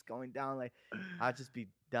 dude, this is going down. Like, I'll just be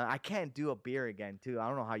done. I can't do a beer again, too. I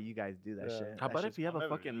don't know how you guys do that Yeah. shit. How That about shit's- if you have I'll a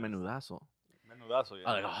never fucking do this. menudazo? Menudazo,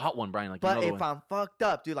 yeah. Like a hot one, Brian. Like But you know the if one. I'm fucked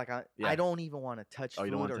up, dude, like I Yeah. don't even want to touch Oh,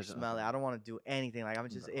 you don't food wanna or touch it? smell it. Okay. I don't want to do anything. Like I'm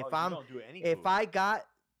just Oh, if you I'm don't do any if food. I got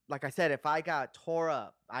like I said, if I got tore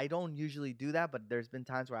up, I don't usually do that, but there's been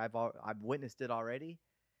times where I've witnessed it already.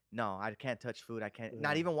 No, I can't touch food. I can't,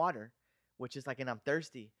 not Yeah. even water, which is like, and I'm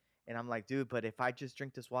thirsty, and I'm like, dude, but if I just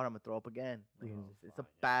drink this water, I'm gonna throw up again. Like, Oh, it's a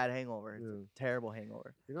bad hangover. It's Yeah. a terrible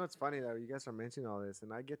hangover. You know, it's funny that you guys are mentioning all this,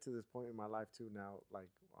 and I get to this point in my life too now. Like,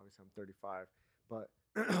 obviously, I'm 35, but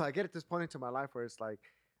I get at this point into my life where it's like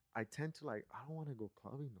I tend to like I don't want to go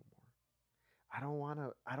clubbing no more.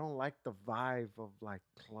 I don't like the vibe of like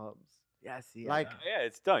clubs. Yeah, see, Like Yeah,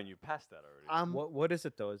 it's done. You passed that already. I'm What is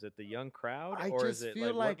it though? Is it the young crowd, I or just is it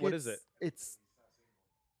feel like what is it? It's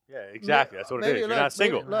yeah, exactly. That's what it maybe, is. You're look, not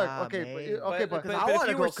maybe, single. Look, Nah, okay, man. okay, But- but I wanna if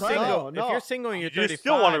you go were clubbing. single, No, if you're single and you're You 35,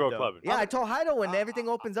 still want to go though, clubbing. yeah, I told Heido when everything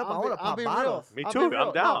opens up, I want to pop bottles. Me I'll too, be I'm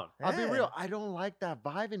real. down. No, I'll be Yeah. real. I don't like that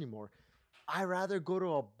vibe anymore. I rather go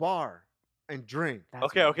to a bar and drink. That's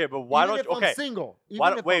Okay, what- okay, but why Even don't if you? Okay, I'm single. why even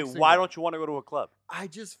don't, if wait, I'm why single. don't you want to go to a club? I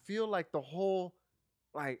just feel like the whole,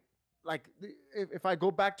 like if I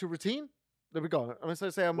go back to routine, there we go. I'm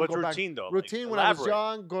gonna say I'm What's gonna go routine though? Routine Like, when I was elaborate.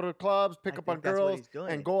 young, go to clubs, pick I up on think that's what girls, he's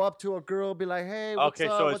doing. and go up to a girl, be like, "Hey, what's Okay,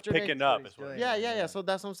 up? so What's it's your name?" picking up. That's Is what what he's it Yeah, is. yeah, yeah. So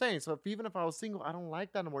that's what I'm saying. So even if I was single, I don't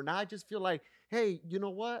like that anymore. Now I just feel like, hey, you know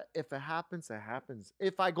what? If it happens, it happens.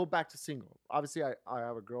 If I go back to single, obviously I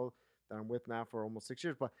have a girl that I'm with now for almost 6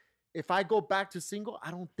 years, but if I go back to single,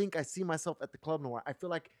 I don't think I see myself at the club no more. I feel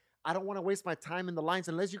like I don't want to waste my time in the lines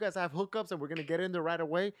unless you guys have hookups and we're gonna get in there right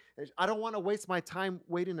away. I don't want to waste my time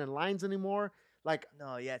waiting in lines anymore. Like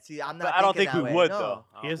No, yeah, see, I'm But not. I don't thinking think that we way. would, No, though.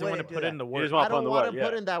 He doesn't want to wouldn't do put that. in the You work. just wanna I put in don't the want work, to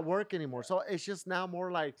put yeah. in that work anymore. So it's just now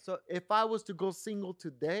more like, so if I was to go single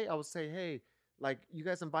today, I would say, hey, like you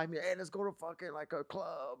guys invite me, hey, let's go to fucking like a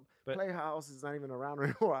club. But- Playhouse is not even around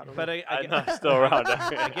anymore. I don't But know. I I'm not still around.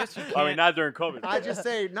 I guess you I mean, can't- not during COVID. I just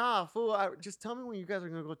say, nah, fool. Just tell me when you guys are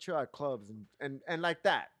gonna go chill at clubs and like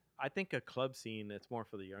that. I think a club scene it's more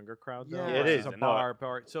for the younger crowd. Though. Yeah, it versus is, a I know it.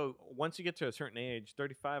 bar. So once you get to a certain age,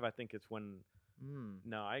 35, I think it's when. Mm.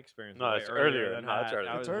 No, I experienced. No, it way it's earlier. than No, it's that. earlier.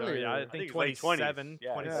 I It's was very- earlier. I I think think it's late 27, 20s.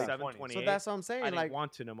 Yeah, 27, late 20s. 28. So that's what I'm I saying. didn't Like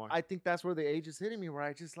want to no more. I think that's where the age is hitting me, where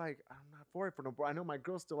I just like I'm not for it for no. I know my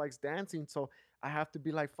girl still likes dancing, so I have to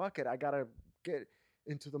be like, fuck it. I gotta get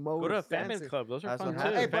into the mode. Go to a of family dancing. club. Those are That's fun what too.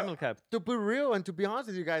 happens. Hey, but- Family club. To be real and to be honest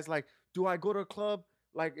with you guys, like, do I go to a club?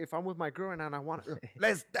 Like, if I'm with my girl and I want to,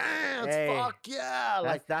 let's dance, Hey, fuck yeah,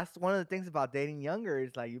 like, that's one of the things about dating younger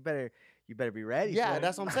is like you better be ready. Yeah, son.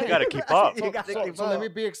 that's what I'm saying. You gotta keep up. You gotta so, keep so up.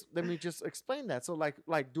 let me just explain that. So like,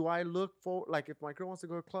 do I look for like if my girl wants to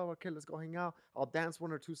go to a club, okay, let's go hang out. I'll dance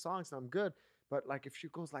 1 or 2 songs and I'm good. But like if she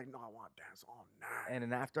goes like, no, I want to dance all night. And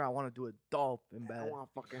then after I want to do a dope in I bed. want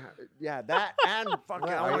to fucking yeah that and fucking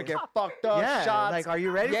I Are want to you- get fucked up. Yeah, shots. like, are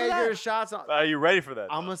you ready for Jaeger that? shots. Are you ready for that?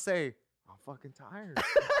 I'm though? gonna say I'm fucking tired.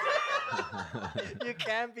 You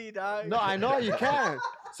can't be dog. No, I know you can.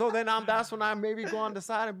 So then that's when I maybe go on the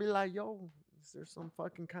side and be like, yo, is there some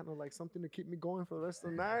fucking kind of like something to keep me going for the rest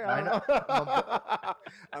of the night? I don't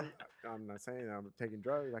know. I'm not saying I'm taking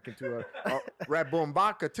drugs. I can do a Red Bull and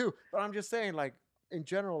vodka too. But I'm just saying, like, in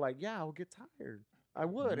general, like, yeah, I'll get tired. I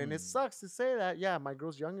would. And it sucks to say that. Yeah, my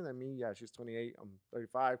girl's younger than me. Yeah, she's 28. I'm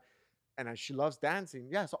 35. And she loves dancing.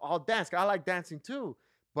 Yeah, so I'll dance. I like dancing too.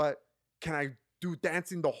 But can I do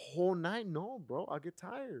dancing the whole night? No, bro. I'll get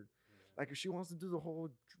tired. Like, if she wants to do the whole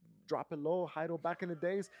drop it low, Heido back in the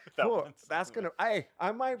days, That cool, one's- that's gonna. Hey,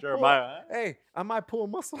 I might. Jeremiah, huh? Hey, I might pull a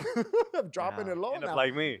muscle. I'm dropping Yeah. it low End up now.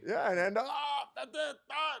 like me. Yeah, and then that's it.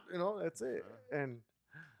 You know, that's it. And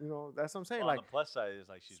you know, that's what I'm saying. Well, Like, on the plus side is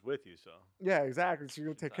like she's with you, so yeah, exactly. She's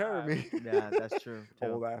gonna take care of me. Yeah, that's true. too.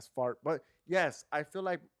 Old ass fart. But yes, I feel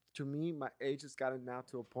like to me, my age has gotten now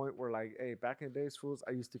to a point where, like, hey, back in the days, fools,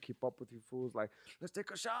 I used to keep up with you fools. Like, let's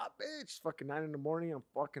take a shot, bitch. Fucking 9 in the morning. I'm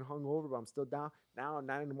fucking hungover, but I'm still down. Now at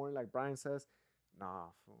 9 in the morning, like Brian says, nah,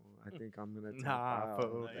 fool. I think I'm gonna tap Nah, out.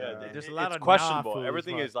 fool. yeah, There's a it- lot it's of nah questionable. fools,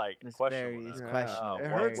 Everything but is like It's questionable. it's now. Yeah. questionable. It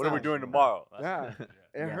What- hurts what are we now. doing tomorrow? Yeah. It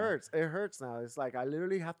Yeah. hurts. It hurts now. It's like I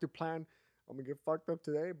literally have to plan. I'm gonna get fucked up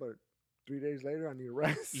today, but 3 days later I need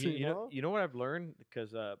rest. You know what I've learned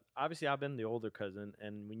because obviously I've been the older cousin,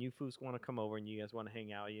 and when you fools want to come over and you guys want to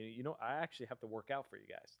hang out, you know I actually have to work out for you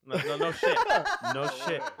guys. No shit, no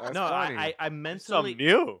shit. That's No, funny. I Something mentally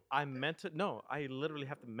new. I literally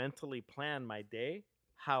have to mentally plan my day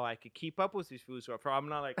how I could keep up with these fools. So I'm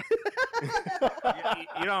not like, you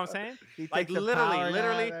know what I'm saying? He Like takes the power now and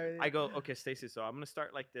literally, everything. I go, okay, Stacy. So I'm gonna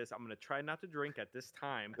start like this. I'm gonna try not to drink at this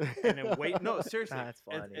time, and then wait. No, seriously, That's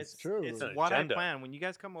funny. It's true. It's It's an what agenda. I plan. When you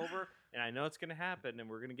guys come over, and I know it's gonna happen, and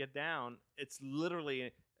we're gonna get down. It's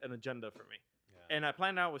literally an agenda for me. And I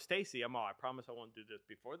planned out with Stacy. I promise I won't do this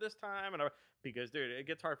before this time, because dude, it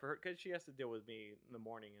gets hard for her because she has to deal with me in the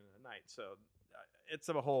morning and the night. So it's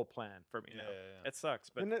a whole plan for me now. Yeah. It sucks,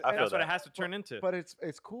 but And it- I feel that's what it that. has to turn into. But it's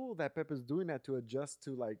cool that Pepe's doing that to adjust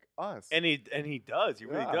to like us. And he does. He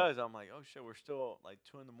really Yeah. does. I'm like, oh shit, we're still like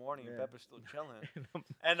 2 in the morning and Yeah. Pepper's still chilling.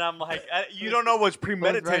 And I'm like, you don't know what's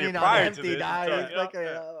premeditated running on prior to empty, this. dog. So, It's you know, like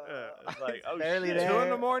a- it's like, oh barely shit. there. 2 in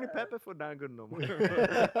the morning, Pepe food not good no more. All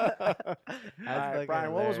right, fucking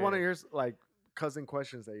Brian, what was one of hilarious. yours like cousin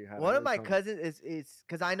questions that you had? One I of know my some- cousins is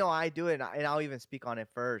because I know I do it, and I'll even speak on it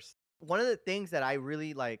first. One of the things that I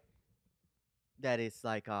really like, that is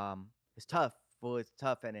like it's tough. Well, it's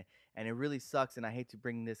tough, and it really sucks. And I hate to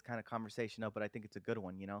bring this kind of conversation up, but I think it's a good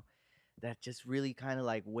one. That just really kind of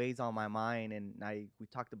like weighs on my mind. And we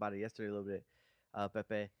talked about it yesterday a little bit,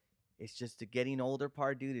 Pepe. It's just the getting older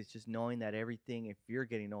part, dude. It's just knowing that everything, if you're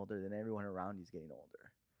getting older, then everyone around you is getting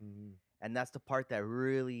older. Mhm. And that's the part that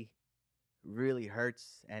really, really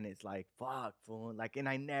hurts. And it's like, fuck, fool. Like, and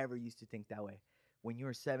I never used to think that way. When you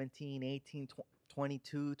were 17, 18,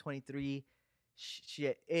 22, 23,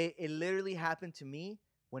 shit, it literally happened to me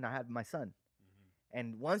when I had my son.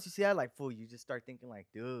 And once you see that, like, fool, you just start thinking, like,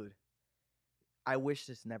 dude, I wish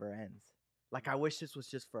this never ends. Like, I wish this was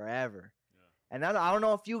just forever. And I don't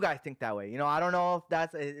know if you guys think that way. I don't know if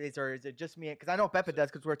that's or is it just me? Because I know Pepe does,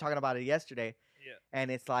 because we were talking about it yesterday. Yeah. And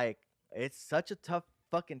it's like, it's such a tough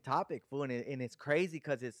fucking topic, fool, and it's crazy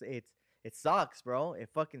because it sucks, bro. It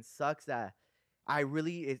fucking sucks that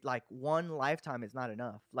it's like one lifetime is not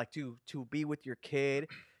enough. Like to be with your kid,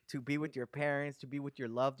 to be with your parents, to be with your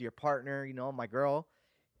your partner. My girl.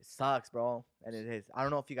 It sucks, bro, and it is. I don't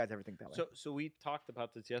know if you guys ever think that way. So we talked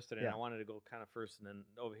about this yesterday, and Yeah. I wanted to go kind of first and then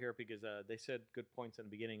over here because they said good points in the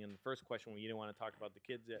beginning. And the first question, when you didn't want to talk about the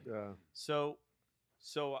kids yet. Yeah. So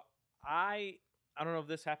I don't know if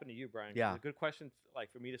this happened to you, Brian. 'cause Yeah. it's a good question,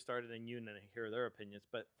 like for me to start it and you and then hear their opinions.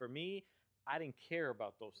 But for me, I didn't care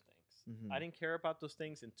about those things. Mhm. I didn't care about those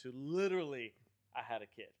things until literally I had a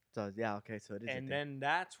kid. So yeah, okay, so it is. And then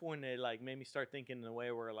that's when it like made me start thinking in a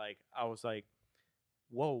way where like I was like,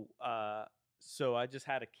 whoa, so I just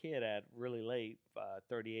had a kid at really late,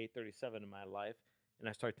 38, 37 in my life, and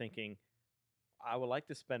I started thinking I would like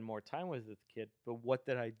to spend more time with this kid, but what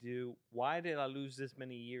did I do? Why did I lose this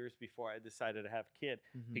many years before I decided to have a kid?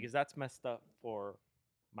 Mhm. Because that's messed up for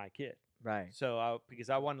my kid. right. So because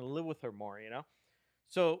I wanted to live with her more,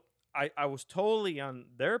 So I was totally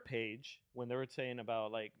on their page when they were saying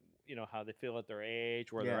about like, how they feel at their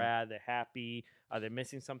age, where they're Yeah. at, they're happy, are they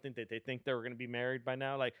missing something that they think they were going to be married by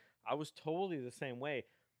now? Like I was totally the same way.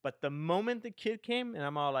 But the moment the kid came and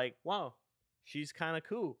I'm all like, wow, she's kind of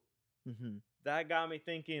cool. Mm-hmm. That got me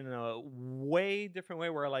thinking in a way different way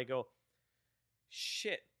where I like go,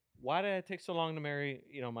 shit, why did it take so long to marry,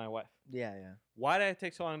 my wife? Yeah, yeah. Why did it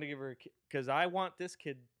take so long to give her a kid? Because I want this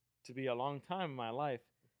kid to be a long time in my life.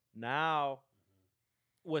 Now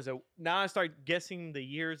I start guessing the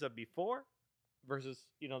years of before versus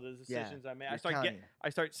the decisions I made. You're I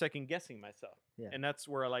start second guessing myself. Yeah. And that's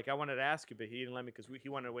where like I wanted to ask you, but he didn't let me because he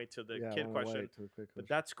wanted to wait till the Yeah, I kid wanna question. wait till the kid But question.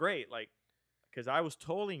 that's great, like because I was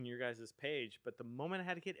totally in your guys' page, but the moment I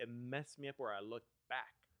had a kid, it messed me up where I looked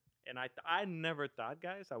back, and I never thought,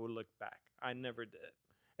 guys, I would look back. I never did.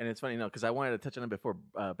 And it's funny, because I wanted to touch on it before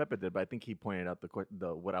Pepe did, but I think he pointed out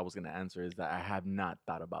the what I was going to answer is that I have not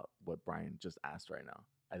thought about what Brian just asked right now.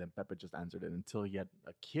 And then Pepe just answered it until he had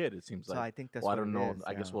a kid. It seems So like. I think that's Well, I what don't it know. is,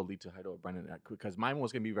 I guess yeah. we'll lead to Heido or Brandon because mine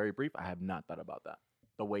was going to be very brief. I have not thought about that.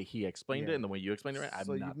 The way he explained it Yeah. and the way you explained it, right? I've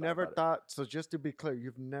So not you've never about it. thought. So just to be clear,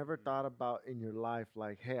 you've never thought about in your life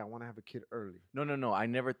like, hey, I want to have a kid early. No. I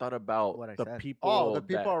never thought about What I the said. people. Oh, the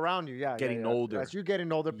people that- around you, yeah, getting yeah. older. As you're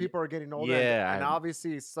getting older, Ye- people are getting older. yeah, and I'm-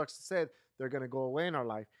 obviously, it sucks to say they're gonna go away in our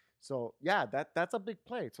life. So yeah, that's a big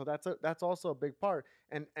play. So that's also a big part.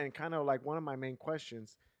 And kind of like one of my main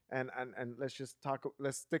questions. And let's just talk.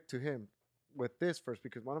 Let's stick to him with this first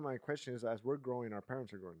because one of my questions is as we're growing, our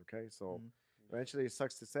parents are growing. Okay, so eventually, it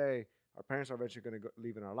sucks to say our parents are eventually going to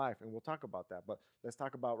leave in our life, and we'll talk about that. But let's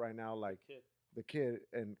talk about right now, like the kid,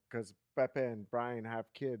 and because Pepe and Brian have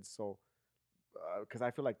kids, so because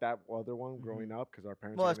I feel like that other one growing up, because our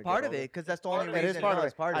parents. Well, are it's gonna part get of it older. because that's the only It reason. is part no, of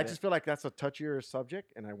it's it. part of I it. just feel like that's a touchier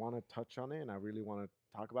subject, and I want to touch on it, and I really want to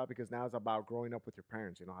talk about it because now it's about growing up with your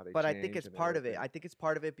parents. You know how they. But I think change it's and part of it. everything. I think it's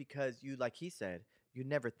part of it because you, like he said, you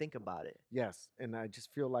never think about it. Yes, and I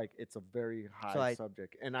just feel like it's a very high I-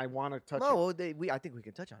 subject, and I want to touch. No, it. well, I think we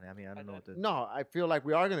can touch on it. I mean, I don't know what the. No, I feel like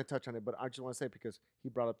we are going to touch on it, but I just want to say because he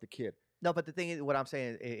brought up the kid. No, but the thing is, what I'm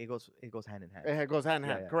saying, it goes hand in hand. It goes hand in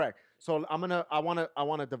Yeah, hand, yeah. correct. So I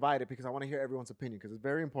want to divide it because I want to hear everyone's opinion because it's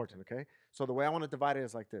very important. Okay, so the way I want to divide it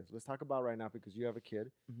is like this. Let's talk about right now because you have a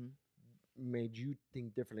kid. Mhm. Made you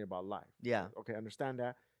think differently about life. Yeah. Okay, understand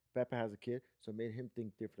that. Pepe has a kid, so it made him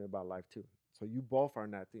think differently about life too. So you both are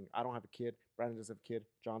in that thing. I don't have a kid. Brandon doesn't have a kid.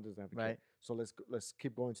 John doesn't have a kid. Right. So let's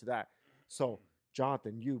keep going to that. So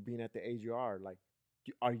Jonathan, you being at the age you are, like,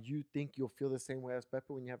 are you think you'll feel the same way as Pepe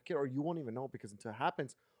when you have a kid, or you won't even know because until it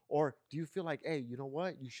happens, or do you feel like, hey, you know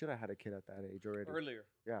what, you should have had a kid at that age already? Earlier.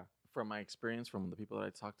 Yeah. From my experience, from the people that I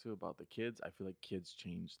talk to about the kids, I feel like kids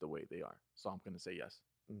change the way they are. So I'm going to say yes.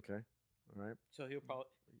 Okay. All right. So he'll probably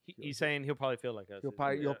he's saying he'll probably feel like us. You'll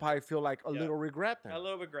probably feel like a Yeah. little regret then. a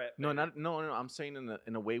little regret. No, maybe. not no. I'm saying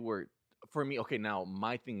in a way where, for me, okay. Now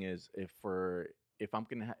my thing is if I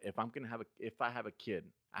have a kid,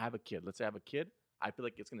 Let's say I have a kid. I feel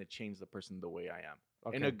like it's gonna change the person the way I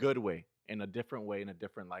am in a good way, in a different way, in a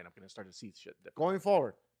different light. I'm gonna start to see shit different Going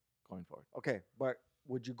forward. going forward. Okay, but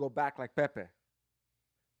would you go back like Pepe,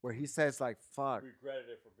 where he says like, "Fuck"? Regretted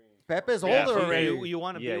it for being. Pepe's Yeah, older so already. you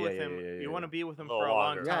want to Yeah, be with yeah, him. yeah, yeah, You want to yeah. be with him A little for a long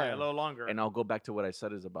longer. time, Yeah. a little longer. And I'll go back to what I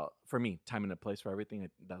said is about, for me, time and a place for everything.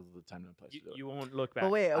 That was the time and the place. you, to do it. you won't look back.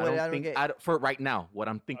 But wait, I wait, don't I don't think get. for right now. What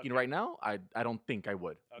I'm thinking Okay. right now, I don't think I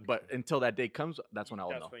would. Okay. But until that day comes, that's when I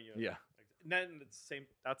will That's know. when you- Yeah. Then it's the same.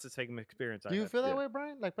 That's the same experience. Do you feel that Yeah. way,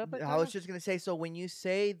 Brian? Like Pepe? I was just gonna say. So when you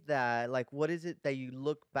say that, like, what is it that you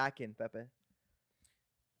look back in, Pepe?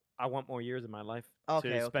 I want more years of my life Okay,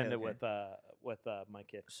 to okay, spend it okay. with my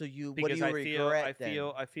kid. So you, what do Because you I regret? I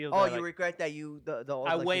feel. Oh, that, you like, regret that you the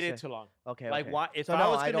I like you waited said. too long. Okay, Like okay. why? If So I no,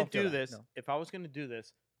 was I going don't to feel do that, this, no. if I was going to do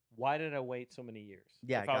this, why did I wait so many years?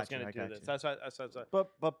 Yeah, if I was got you, going I to do got this, you. that's why.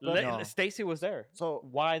 But No. Stacy was there. So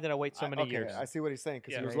Why did I wait so many okay, years? I see what he's saying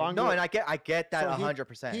because Yeah. he was Right. longer. No, and I get that So he-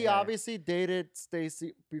 100%. He yeah. obviously dated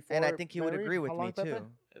Stacy before, and I think he would married. agree with How me long, Pepe?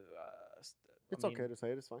 too. It's okay to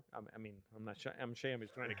say it. It's fine. I mean, I'm not sure. I'm ashamed.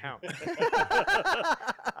 He's trying to count.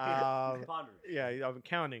 Pondering. Yeah, I'm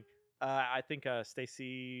counting. I think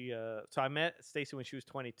Stacy. So I met Stacy when she was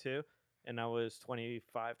 22, and I was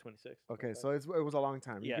 25, 26. Okay, so it was a long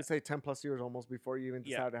time. You Yeah. could say 10 plus years almost before you even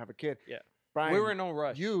Yeah. decided to have a kid. Yeah. Brian, we were in no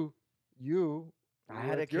rush. you, I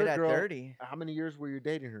had a with your kid at girl, 30. How many years were you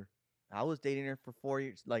dating her? I was dating her for 4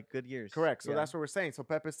 years, like good years. Correct. So yeah. that's what we're saying. So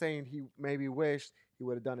Pepe's saying he maybe wished he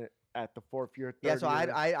would have done it at the fourth year. Yeah, third so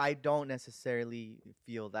year. I don't necessarily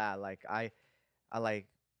feel that. Like I like,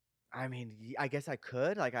 I mean, I guess I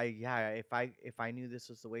could. Like if I knew this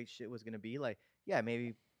was the way shit was gonna be, like yeah,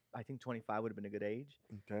 maybe I think 25 would have been a good age.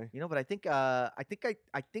 Okay. You know, but I think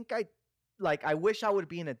like I wish I would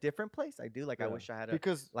be in a different place. I do. Like I Yeah. wish I had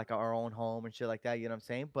Because like our own home and shit like that. You know what I'm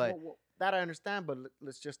saying? But well, that I understand, but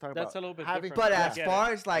let's just talk That's about a little bit having. different. but I as get far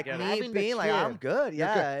it. as like get it. me Having the being like I'm kid, good. you're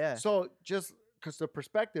Yeah, good. yeah. So just because the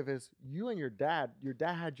perspective is you and your dad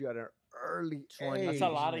had you at an early 20. age. That's a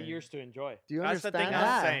lot of man. years to enjoy. Do you That's the thing understand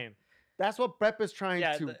that? I'm saying. That's what Pepe's trying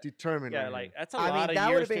Yeah, to determine. Yeah, right like here. that's a I lot mean of that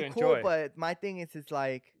would years have to been cool, enjoy. but my thing is it's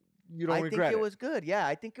like you don't I regret think it was good. Yeah,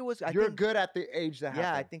 I think it was. You're think, good at the age that happened.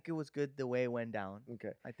 Yeah, I think it was good the way it went down.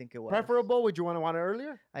 Okay. I think it was Preferable? Would you want it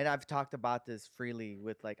earlier? And I've talked about this freely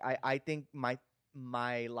with like I think my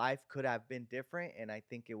life could have been different, and I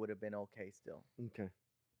think it would have been okay still Okay.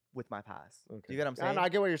 with my past. Okay. Do you get what I'm Yeah, saying? no, I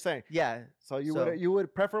get what you're saying. Yeah. So you So-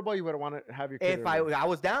 would preferable. You would want to have your kid If I earlier,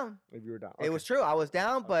 was down, if you were down. it was true. I was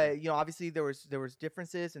down, but you know, obviously there was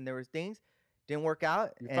differences and there was things didn't work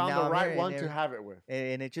out. You and found now the I'm right here, one and to have it with.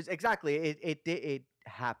 and it just exactly it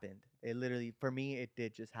happened. It literally for me it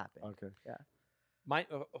did just happen. Okay. My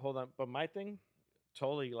hold on, but my thing,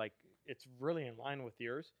 totally like it's really in line with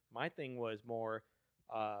yours. My thing was more,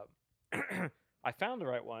 I found the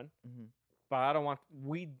right one, Mhm. but I don't want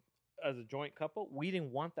as a joint couple. We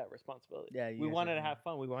didn't want that responsibility. Yeah, you we guys wanted to didn't. have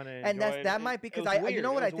fun. We wanted to And enjoy it. that might It because was I you weird.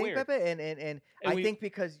 know what It I was think, weird. Pepe, and I we- think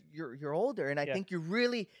because you're older, and I Yeah. think you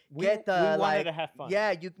really We- get the we wanted like to have fun.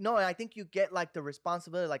 yeah you know, and I think you get like the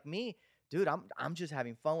responsibility like me. Dude, I'm just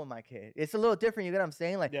having fun with my kid. It's a little different, you get what I'm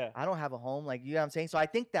saying? Like Yeah. I don't have a home, like you know what I'm saying? So I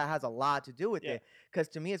think that has a lot to do with Yeah. it. Cause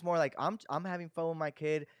to me it's more like I'm having fun with my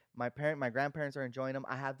kid. My grandparents are enjoying them.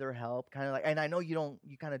 I have their help, kind of like, and I know you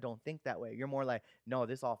kind of don't think that way. You're more like, no,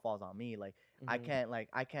 this all falls on me. Like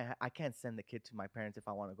Mhm. I can't send the kid to my parents if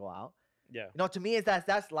I want to go out. Yeah. You know, to me,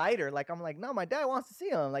 that's lighter. Like I'm like, no, my dad wants to see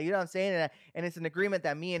him. Like you know what I'm saying? And it's an agreement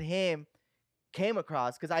that me and him came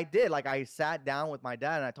across because I did. Like I sat down with my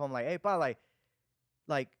dad and I told him like, hey, pa, like,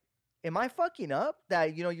 am I fucking up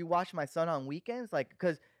that you watch my son on weekends? Like,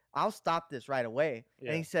 because I'll stop this right away. Yeah.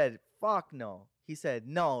 And he said, fuck no. He said,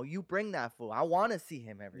 no, you bring that fool. I want to see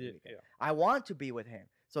him every Yeah. weekend. Yeah. I want to be with him.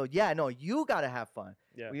 So yeah, no, you gotta have fun.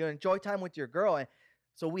 Yeah. You enjoy time with your girl, and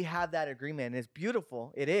so we have that agreement, and it's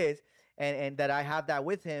beautiful. It is, and that I have that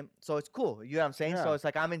with him, so it's cool. You know what I'm saying? So Yeah. it's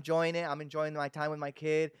like I'm enjoying it. I'm enjoying my time with my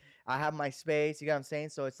kid. I have my space. You know what I'm saying?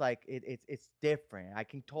 So it's like it's different. I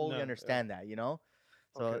can totally No, yeah. understand that. You know.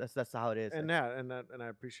 So Okay. that's how it is. And I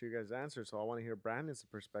appreciate you guys' answer. So I want to hear Brandon's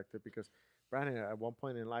perspective because Brandon, at one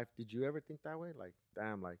point in life, did you ever think that way? Like,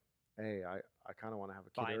 damn, like, hey, I kind of want to have a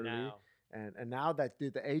kid By early. now. And now that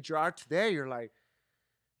the age you are today, you're like,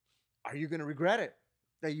 are you gonna regret it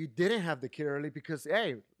that you didn't have the kid early? Because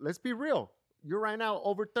hey, let's be real, you're right now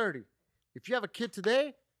over 30. If you have a kid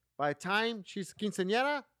today, by the time she's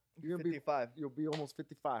quinceañera, you're gonna 55. you'll be almost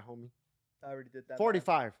 55, homie. I already did that.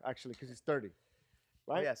 45 actually, because he's 30,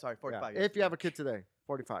 Oh, right? yeah, sorry, 45. If you have a kid today,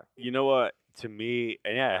 45. You know what? To me,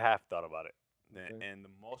 and yeah, I have thought about it. Okay. And the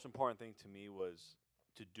most important thing to me was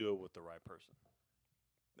to do it with the right person.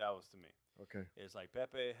 That was to me. Okay. It's like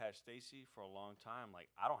Pepe had Stacy for a long time. Like,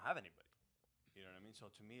 I don't have anybody. You know what I mean? So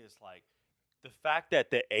to me, it's like the fact that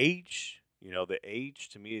the age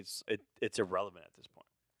to me, it's irrelevant at this point.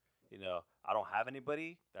 I don't have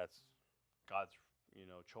anybody. That's God's,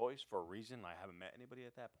 choice for a reason. I haven't met anybody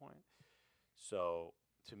at that point. So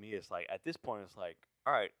to me, it's like at this point, it's like,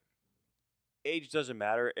 all right, age doesn't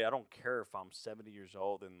matter. I don't care if I'm 70 years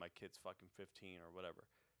old and my kid's fucking 15 or whatever.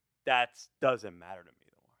 That doesn't matter to me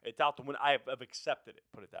no more. It's out the window. I've accepted it.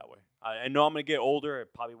 Put it that way. I know I'm gonna get older. I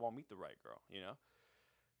probably won't meet the right girl.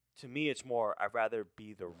 To me, it's more. I'd rather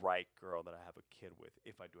be the right girl that I have a kid with,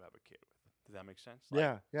 if I do have a kid with. Does that make sense?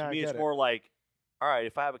 Like, Yeah. To me, it's more like, all right,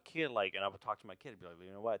 if I have a kid, like, and I would talk to my kid, I'd be like,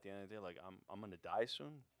 you know what? At the end of the day, like, I'm gonna die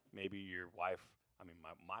soon. Maybe your wife,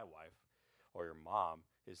 my wife, or your mom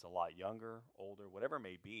is a lot younger, older, whatever it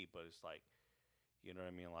may be. But it's like, you know what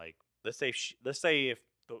I mean? Like, let's say if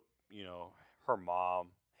her mom,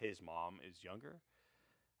 his mom is younger,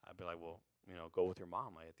 I'd be like, well, go with your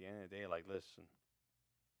mom. Like, at the end of the day, like, listen,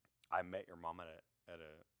 I met your mom at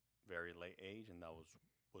a very late age, and that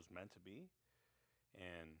was meant to be.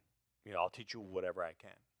 And I'll teach you whatever I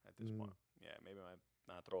can at this point. Yeah, maybe I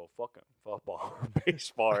might not throw a fucking football or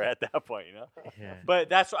baseball at that point, Yeah. But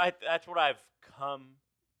that's what I've come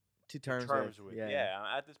To to terms with. Yeah.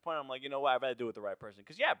 At this point, I'm like, you know what? I'd rather do it with the right person.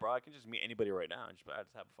 Because, yeah, bro, I can just meet anybody right now and I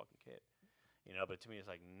just have a fucking kid. But to me, it's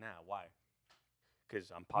like, nah, why? Because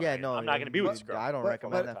I'm probably I'm not going to be with this girl. I don't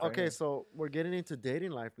recommend that. For Okay, anyone. so we're getting into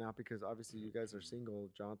dating life now because obviously you guys are single,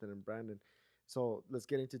 Jonathan and Brandon. So let's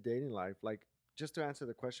get into dating life. Like, just to answer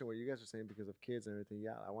the question what you guys are saying because of kids and everything,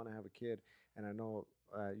 yeah, I want to have a kid. And I know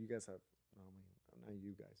you guys have, not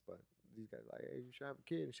you guys, but these guys, like, hey, you should have a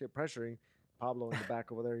kid and shit, pressuring. Pablo in the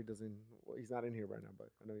back over there, he's not in here right now, but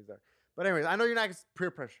I know he's there. But anyways, I know you're not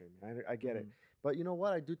peer pressuring me. I get it. But you know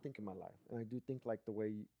what? I do think in my life. And I do think like the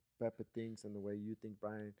way Pepe thinks and the way you think,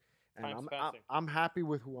 Brian. And I'm happy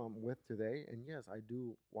with who I'm with today. And yes, I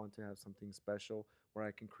do want to have something special where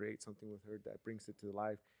I can create something with her that brings it to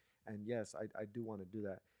life. And yes, I do want to do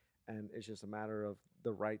that. And it's just a matter of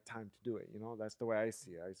the right time to do it. That's the way I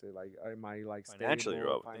see it. I say, like, am I like Financially,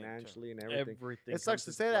 stable, I would think, financially and everything. Everything It sucks comes to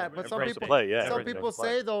into say play, that, man. but some Everything's people, play, yeah, some everything's people play.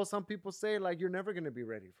 say though, some people say like you're never gonna be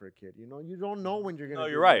ready for a kid. You don't know when you're gonna. No,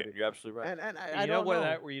 be you're right. ready. You're absolutely right. And I You know don't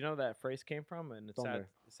where know. that phrase came from, and it's Don't sad, worry.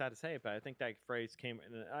 it's sad to say it, but I think that phrase came,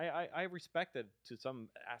 and I respect it to some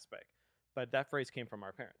aspect, but that phrase came from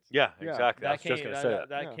our parents. Yeah, Yeah. exactly. I was That just came, going to say that, that.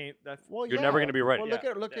 that Yeah. came. That Well, You're never gonna be ready. Well,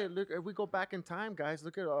 Yeah. look at if we go back in time, guys.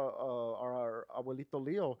 Look at our abuelito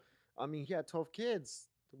Leo. I mean, he had 12 kids.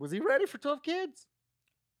 Was he ready for 12 kids?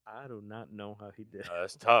 I do not know how he did.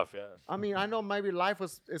 That's tough. Yeah. I mean, I know maybe life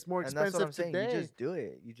is more And that's expensive what I'm saying. today. You just do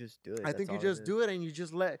it. You just do it. I think you just do it and you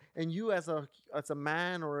just and you as a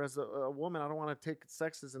man or as a woman, I don't want to take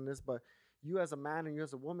sexist in this, but you as a man and you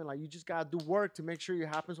as a woman, like, you just got to do work to make sure it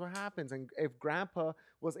happens what happens. And if grandpa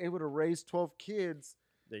was able to raise 12 kids,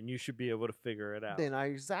 Then you should be able to figure it out. then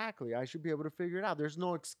I should be able to figure it out. There's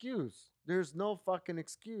no excuse. There's no fucking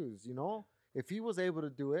excuse, If he was able to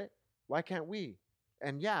do it, why can't we?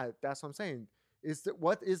 And yeah, that's what I'm saying.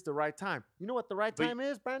 What is the right time? You know what the right But- time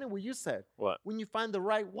is, Brandon? What you said. What? When you find the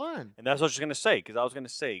right one. And that's what I was going to say, because I was going to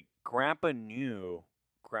say, Grandpa knew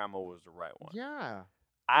Grandma was the right one. Yeah.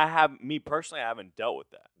 Me personally, I haven't dealt with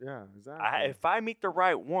that. Yeah, exactly. If I meet the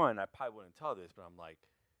right one, I probably wouldn't tell this, but I'm like,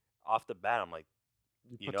 off the bat, I'm like,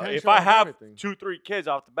 if Potential I and have everything. 2-3 kids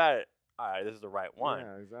off the bat, all right, this is the right one.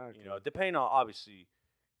 Yeah, exactly. Depending on, obviously,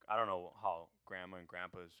 I don't know how Grandma and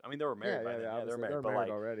Grandpa's. I mean, they were married by then. Yeah, they were obviously, married. they're But married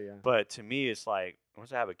like, already. Yeah. but to me, it's like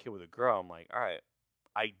once I have a kid with a girl, I'm like, all right,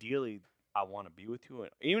 ideally, I want to be with you,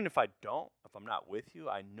 and even if I'm not with you,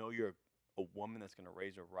 I know you're a woman that's gonna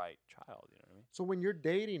raise a right child. You know what I mean? So when you're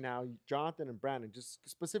dating now, Jonathan and Brandon, just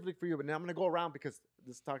specifically for you, but now I'm gonna go around because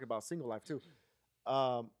this is talking about single life too.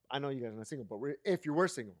 I know you guys are not single, but if you were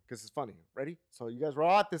single, because it's funny. Ready? So you guys were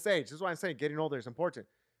all at this age. This is why I'm saying getting older is important.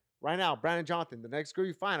 Right now, Brandon, Jonathan, the next girl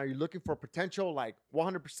you find, are you looking for potential like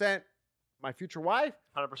 100% my future wife?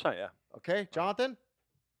 100%, yeah. Okay, Jonathan?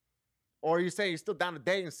 Or are you saying you're still down to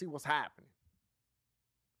date and see what's happening?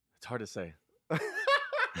 It's hard to say.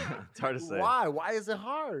 It's hard to say. Why? Why is it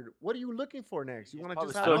hard? What are you looking for next? You want to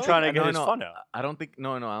Probably just have still fun? trying to get No, his no, fun out. I don't think.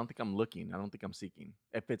 No, I don't think I'm looking. I don't think I'm seeking.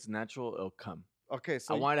 If it's natural, it'll come. Okay,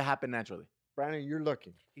 so I want it to happen naturally. Brandon, you're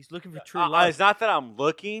looking. He's looking for true love. It's not that I'm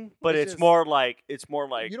looking, but It's it's just- more like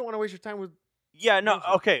You don't want to waste your time with Yeah, no,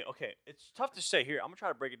 Usually. okay. It's tough to say here. I'm gonna try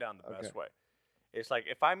to break it down the best Okay. way. It's like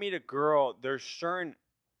if I meet a girl, there's certain,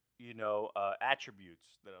 attributes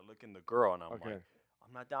that I look in the girl, and I'm Okay. like,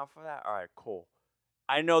 I'm not down for that. All right, cool.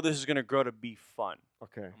 I know this is gonna grow to be fun.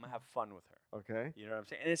 Okay. I'm gonna have fun with her. Okay. You know what I'm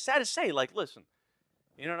saying? And it's sad to say, like, listen,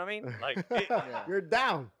 you know what I mean? Like, You're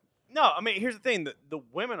down. no, I mean, here's the thing: the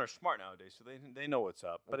women are smart nowadays, so they know what's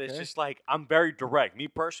up. But it's Okay. just like I'm very direct. Me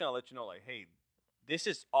personally, I'll let you know, like, hey, this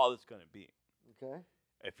is all it's gonna be. Okay.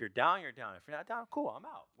 If you're down, you're down. If you're not down, cool, I'm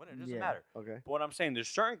out. It doesn't Yeah. matter. Okay. But what I'm saying, there's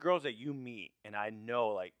certain girls that you meet, and I know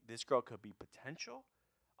like this girl could be potential.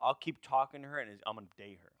 I'll keep talking to her, and I'm gonna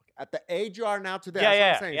date her. At the age you are now today, Yeah, that's what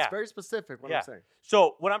yeah, I'm saying. yeah. It's very specific what Yeah. I'm saying.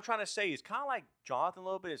 So what I'm trying to say is kind of like Jonathan a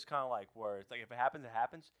little bit. It's kind of like where it's like if it happens, it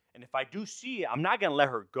happens. And if I do see it, I'm not gonna let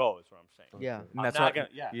her go. Is what I'm saying. Yeah. And I'm that's not why- gonna.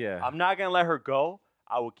 Yeah. Yeah. I'm not gonna let her go.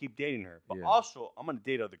 I will keep dating her. But Yeah. also, I'm gonna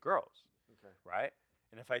date other girls. Okay. Right.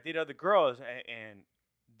 And if I date other girls and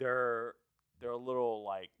they're a little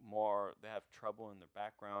like more, they have trouble in their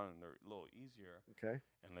background and they're a little easier. Okay.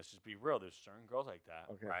 And let's just be real, there's certain girls like that,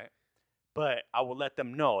 Okay. right? But I will let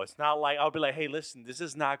them know. It's not like I'll be like, hey, listen, this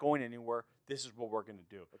is not going anywhere. This is what we're gonna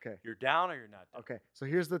do. Okay. You're down or you're not down. Okay. So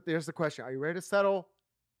here's the question. Are you ready to settle?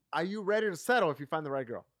 Are you ready to settle if you find the right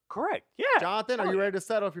girl? Correct. Yeah. Jonathan, are Hell you yeah. ready to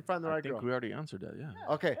settle if you find the I right think girl? we already answered that.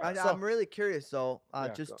 Yeah. Okay. so, I'm really curious, though, Yeah,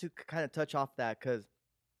 just go. to kind of touch off that, because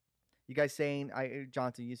you guys saying,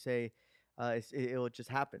 Johnson, you say it will just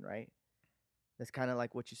happen, right? That's kind of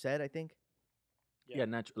like what you said, I think. Yeah,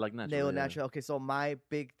 natural. They will naturally. Okay, so my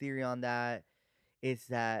big theory on that is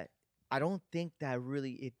that I don't think that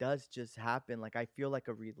really it does just happen. Like I feel like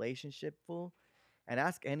a relationship fool, and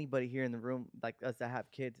ask anybody here in the room, like us that have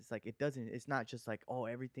kids, it's like it doesn't. It's not just like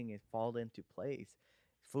everything is fall into place.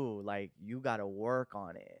 Fool, like you gotta work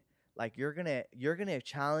on it. Like you're gonna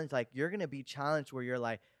challenge. Like you're gonna be challenged where you're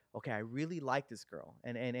like, okay, I really like this girl,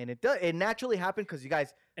 and it naturally happened because you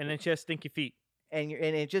guys And then she has stinky feet. and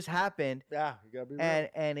it just happened. Yeah, you gotta be real.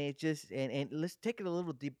 And it just and let's take it a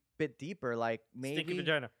little bit deeper, like maybe Stinky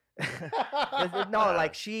vagina. no,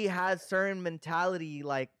 like she has certain mentality,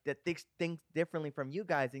 like that thinks differently from you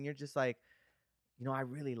guys, and you're just like, I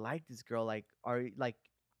really like this girl. Like, like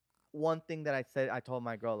one thing that I told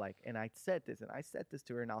my girl, like, and I said this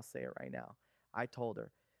to her, and I'll say it right now. I told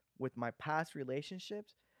her, with my past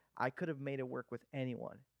relationships, I could have made it work with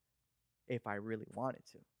anyone if I really wanted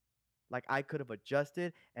to. Like I could have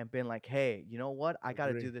adjusted and been like, hey, you know what? I got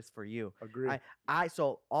to Agree. do this for you. Agree.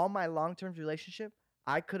 So all my long-term relationship,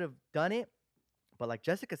 I could have done it, but like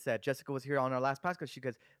Jessica said, Jessica was here on our last podcast. She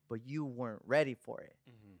goes, but you weren't ready for it.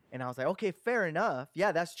 And I was like, okay, fair enough.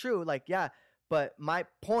 Yeah, that's true. Like, yeah. But my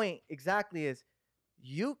point exactly is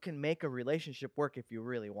you can make a relationship work if you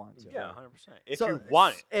really want to. Yeah, 100%. If So, you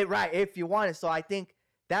want it. Right, if you want it. So I think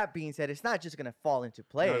that being said, it's not just gonna fall into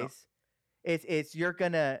place. It's you're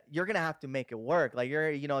gonna have to make it work. Like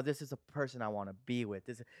this is a person I want to be with.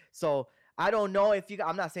 So I don't know if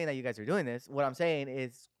I'm not saying that you guys are doing this. What I'm saying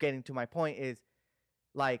is getting to my point is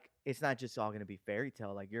like it's not just all gonna be fairy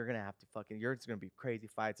tale. Like you're gonna have to you're just gonna be crazy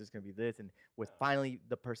fights. There's gonna be this, and with finally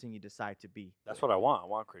the person you decide to be. That's what I want. I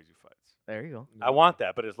want crazy fights. There you go. I want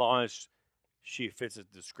that, but as long as she fits a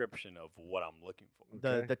description of what I'm looking for.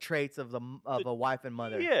 Okay. The traits of a wife and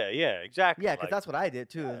mother. Yeah, exactly. Yeah, because that's what I did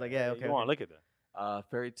too. It's like, yeah, okay. You want to look at that.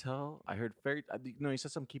 Fairy tale. I heard fairy. You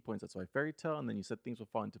said some key points. That's why fairy tale, and then you said things will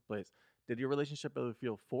fall into place. Did your relationship ever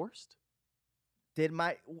feel forced? Did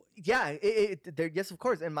my yes, of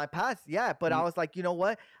course, in my past, yeah, but I was like, you know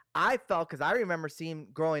what, I felt, because I remember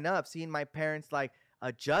growing up seeing my parents like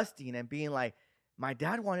adjusting and being like, my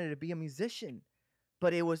dad wanted to be a musician,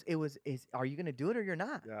 but is are you gonna do it or you're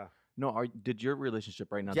not? Yeah. No. Did your relationship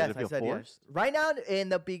right now? Yes, did it I feel said forced? yes. Right now, in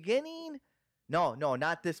the beginning, no,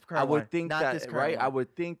 not this current I would one. think Not that this current right. I one.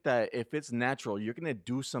 would think that if it's natural, you're gonna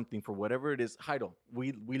do something for whatever it is. Heidel,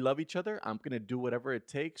 we love each other. I'm gonna do whatever it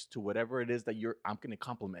takes to whatever it is that I'm gonna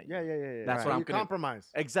compliment you. Yeah. That's So what I'm you gonna- compromise.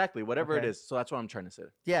 Exactly, whatever Okay. it is. So that's what I'm trying to say.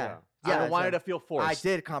 Yeah. I don't want so it to feel forced. I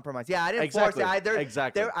did compromise. Yeah, I didn't Exactly. force it either.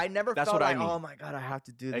 Exactly. I never That's felt what I like, mean. oh my god, I have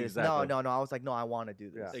to do this. Exactly. No. I was like, no, I want to do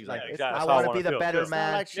this. Yeah. Like, Exactly. Exactly. I That's how I want to wanna be the feel, better too. It's not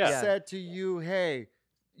man. like she Yeah. said to you, hey,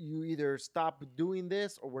 you either stop doing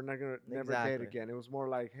this or we're not gonna never date Exactly. again. It was more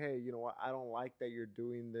like, hey, you know what? I don't like that you're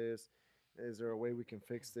doing this. Is there a way we can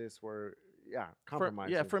fix this? Where,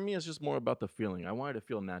 compromise. For me, it's just more about the feeling. I want it to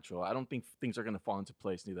feel natural. I don't think things are gonna fall into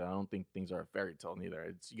place neither. I don't think things are a fairy tale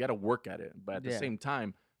neither. You got to work at it, but at the Yeah. same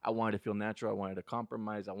time, I wanted to feel natural. I wanted to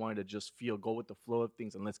compromise. I wanted to just go with the flow of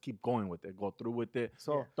things, and let's keep going with it. Go through with it.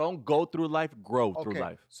 So Don't go through life. Grow through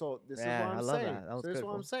life. So this is Yeah, what I I'm love saying. that. That was So this is good,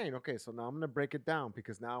 what I'm fool. saying. Okay, so now I'm gonna break it down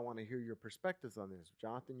because now I want to hear your perspectives on this.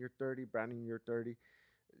 Jonathan, you're 30. Brandon, you're 30.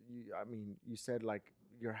 You said like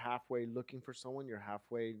you're halfway looking for someone. You're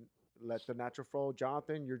halfway let the natural flow.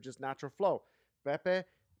 Jonathan, you're just natural flow. Pepe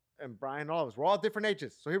and Brian, all of us, we're all different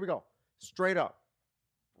ages. So here we go. Straight up,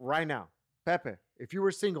 right now, Pepe, if you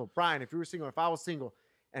were single, Brian, if you were single, if I was single,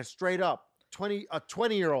 and straight up, a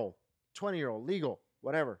 20-year-old, legal,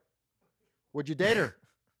 whatever, would you date her?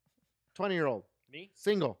 20-year-old, Me?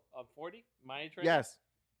 single, I'm 40. My age right yes.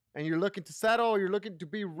 And you're looking to settle, or you're looking to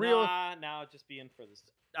be real. Nah, just be in for this.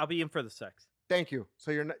 I'll be in for the sex. Thank you.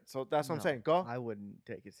 So you're not, so that's what I'm No, saying. Go. I wouldn't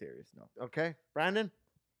take it serious. No. Okay, Brandon.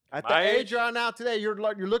 At the My age age? you're on now today, you're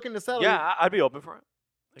looking to settle. Yeah, I'd be open for it.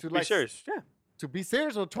 To To be like serious. Yeah. To be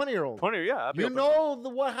serious with a 20-year-old. 20, yeah. I'd be You open for it. know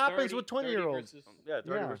what happens 30 with 30 20-year-olds. versus- Yeah, 30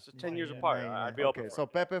 Yeah. versus 10 Yeah, years yeah, apart. yeah, I'd be yeah. open Okay, for so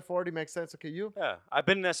it. Pepe 40 makes sense. Okay, you? Yeah, I've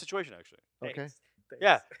been in that situation actually. Okay.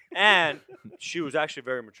 Yeah, and she was actually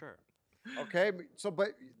very mature. Okay, so but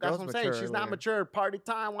that's Girls what I'm saying. mature She's not earlier. mature. Party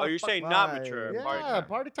time. Oh, wanna you're fuck- saying not Why? mature? Yeah, Party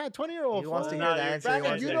party time. time. 20-year-old. He wants to fool. hear No, the you're- answer. He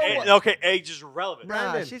Brandon, wants you to know hear what? it. Okay, age is irrelevant. Nah,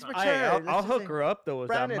 Brandon, she's Hey, mature. I'll That's the hook thing. her up though. With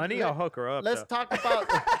Brandon, that money, let- I'll hook her up. Let's though. talk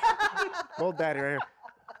about gold daddy right here.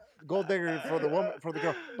 Gold digger for the woman, for the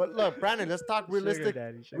girl. But look, Brandon, let's talk realistic,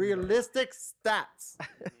 realistic stats.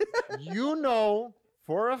 You know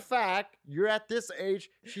for a fact you're at this age,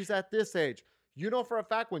 she's at this age. You know for a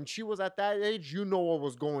fact when she was at that age, you know what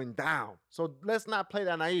was going down. So let's not play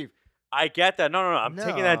that naive. I get that. No. I'm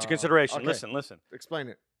taking that into No. consideration. Okay. Listen. Explain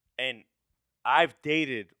it. And I've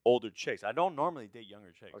dated older chicks. I don't normally date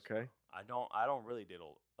younger chicks. Okay. I don't really date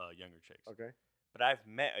younger chicks. Okay. But I've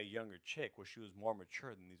met a younger chick where she was more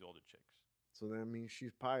mature than these older chicks. So that means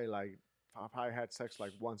she's probably like, probably had sex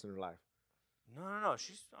like once in her life. No.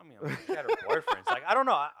 She had her boyfriends. Like I don't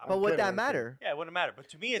know. But I'm would kidding, that I'm kidding. matter? Yeah, it wouldn't matter. But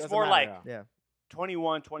to me, it's Doesn't more matter, like yeah. Yeah.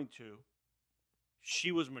 21, 22.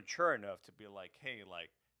 She was mature enough to be like, hey, like,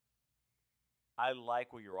 I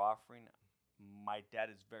like what you're offering. My dad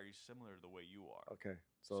is very similar to the way you are. Okay.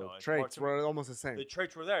 So So, it's more traits to- were almost the same. The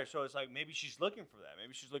traits were there, so it's like maybe she's looking for that.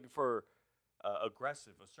 Maybe she's looking for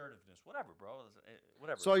aggressive, assertiveness, whatever, bro.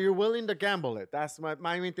 Whatever. So you're willing to gamble it. That's my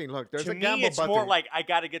main thing. Look, there's to a me, gamble it's button. more like I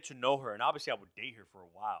got to get to know her, and obviously I would date her for a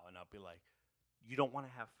while, and I'll be like, you don't want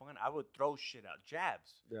to have fun? I would throw shit out,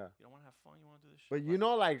 jabs. Yeah. You don't want to have fun? You want to do this shit? But you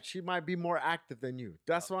know, like she might be more active than you.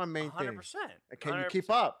 That's my main 100%. thing. Can you keep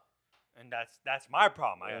 100%. up? And that's my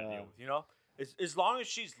problem. I gotta Yeah. deal with. You know, as long as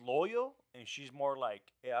she's loyal and she's more like,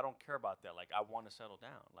 hey, I don't care about that. Like I want to settle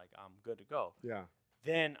down. Like I'm good to go. Yeah.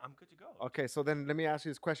 Then I'm good to go. Okay, so then let me ask you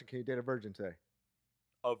this question: can you date a virgin today?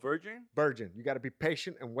 A virgin? Virgin. You got to be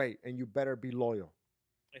patient and wait, and you better be loyal.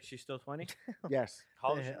 Is she still 20? Yes. How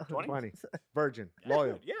old is The she? hell? 20? 20. Virgin. Yeah,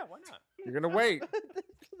 Loyal. good. Yeah, why not? You're gonna wait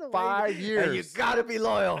The way 5 And years. you gotta be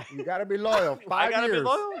loyal. You gotta be loyal. 5 I gotta years. be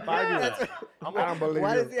loyal? 5 Yeah. years. I'm I don't believe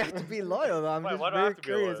Why you. does he have to be loyal? Though? I'm Why just do I very have to be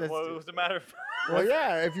curious. loyal? as What to- was the matter? Well,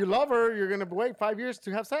 yeah. If you love her, you're gonna wait 5 years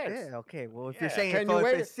to have sex. Yeah. Okay. Well, if you're Yeah. saying Can if, you if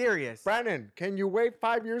wait- it's serious, Brandon, can you wait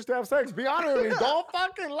 5 years to have sex? Be honest with me. Don't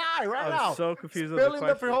fucking lie right now. I'm so confused with the Spilling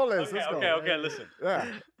the question. frijoles. Okay, Let's go. okay, listen.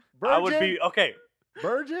 Yeah. I would Virgin? be okay.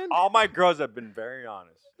 Virgin? All my girls have been very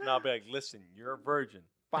honest. And I'll be like, listen, you're a virgin.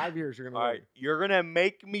 5 years you're gonna All wait. right, you're gonna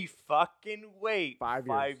make me fucking wait 5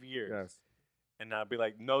 years. 5 years. Yes. And I'll be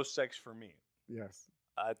like, no sex for me. Yes.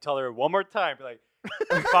 I tell her one more time, be like,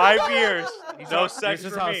 5 years, no sex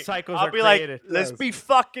This is for how me. cycles I'll are be like, created. let's Yes. be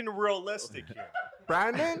fucking realistic here.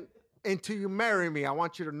 Brandon, until you marry me, I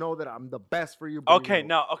want you to know that I'm the best for you. but you Okay,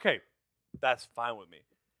 know. okay, that's fine with me.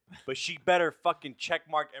 But she better fucking check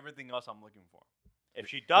mark everything else I'm looking for. If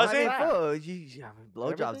she I doesn't, mean, that? fool,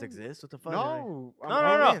 blowjobs Everything? exist. What the fuck? No.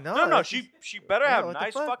 no, no. that's She just- better Yeah, have what the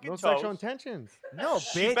nice fuck? fucking No toes. sexual intentions. No,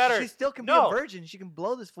 She bitch. better- She still can be no. a virgin. She can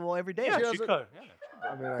blow this fool every day. Yeah, She she doesn't- could. Yeah.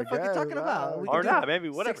 I mean, I What the fuck you guess, talking about? We Or can do not, maybe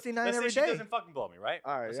whatever. 69 Let's say every she day. doesn't fucking blow me, right?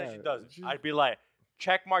 All right, Let's say yeah. she doesn't. She- I'd be like,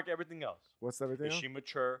 check mark everything else. What's everything Is else? she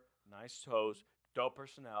mature? Nice toes. Dope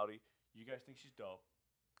personality. You guys think she's dope?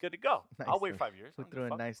 Good to go. I'll Nice wait toes. 5 years. Put I don't through give in a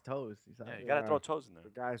fuck. nice toes. Yeah, you gotta Yeah. throw toes in there.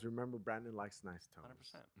 But guys, remember Brandon likes nice tones.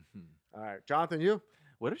 100%. All right, Jonathan, you?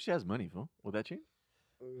 What if she has money, fool? Will that change?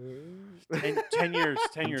 10 years.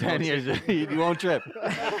 10 years. 10 won't years, change. you won't trip.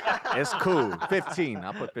 It's cool. 15.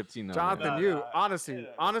 I'll put 15 on Jonathan, there. No, you, no, honestly,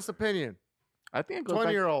 honest opinion, I think it goes back.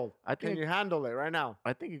 20-year-old, I can think- you handle it right now?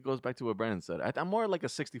 I think it goes back to what Brandon said. I'm more like a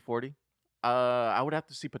 60-40. I would have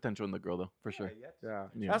to see potential in the girl though, for sure. Yeah.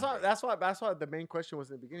 Yeah. That's why the main question was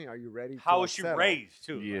in the beginning. Are you ready? To, How like, was she settle? raised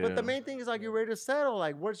too? Yeah. But the main thing is like you're ready to settle.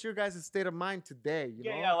 Like, what's your guys' state of mind today? You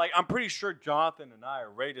know? Yeah, like I'm pretty sure Jonathan and I are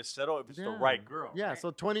ready to settle if it's the right girl. Yeah. right? So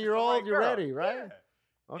If it's the 20-year-old, right you're girl, ready, right?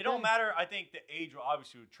 yeah. It don't matter. I think the age will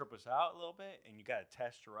obviously would trip us out a little bit, and you gotta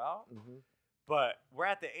test her out. Mm-hmm. But we're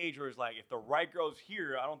at the age where it's like, if the right girl's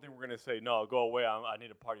here, I don't think we're gonna say no, go away. I need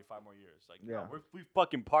to party 5 more years. Like, Yeah. no, we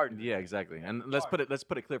fucking partied. Yeah, exactly. And let's put it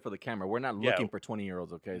clear for the camera. We're not Yeah. looking for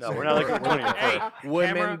 20-year-olds, okay? No, we're not looking for 20. Hey,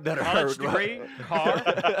 women camera, that are college hurt, right? degree, car.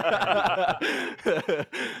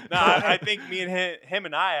 No, I think me and him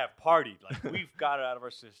and I have partied. Like we've got it out of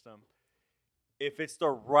our system. If it's the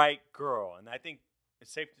right girl, and I think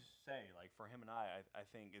it's safe to say, like for him and I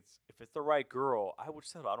think if it's the right girl, I would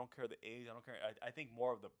settle. I don't care the age. I don't care. I think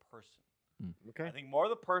more of the person. Okay. I think more of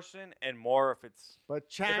the person and more if it's But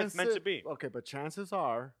chances, it's meant to be. Okay, but chances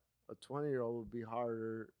are a 20-year-old would be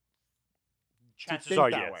harder to chances think are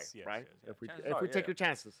that yes, way, yes, right? yes, If we chances if are, we take yeah. your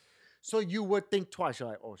chances, so you would think twice. You're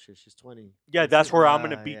like, oh shit, she's 20. Yeah, Let's that's see. where I'm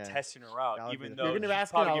gonna be yeah. testing her That out, would be even the though first. You're gonna be she's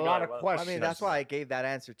asking probably a gonna be lot like, of well, I mean, that's questions. why I gave that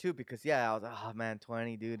answer too, because I was like, oh man,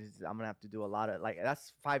 20, dude, I'm gonna have to do a lot of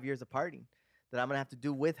that's 5 years of partying that I'm gonna have to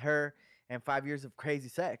do with her, and 5 years of crazy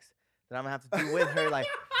sex that I'm gonna have to do with her. Like,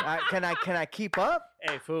 can I keep up?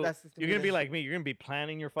 Hey, fool. That's just You're me, gonna be that's- like me. You're gonna be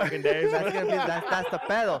planning your fucking days. That's gonna be that's the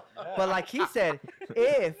pedo. But like he said,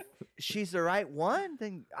 if she's the right one,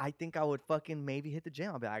 then I think I would fucking maybe hit the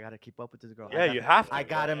gym. I'll be, I gotta keep up with this girl. Yeah, you have to. I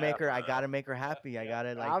gotta Yeah, make her. I yeah. gotta make her happy. I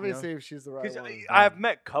gotta like. Obviously, if she's the right Because one. I've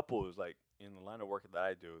met couples like in the line of work that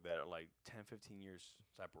I do that are like 10, 15 years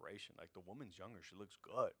separation. Like the woman's younger, she looks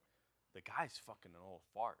good. The guy's fucking an old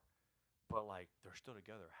fart. But like they're still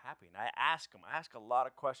together, happy. And I ask a lot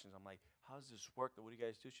of questions. I'm like, how does this work? What do you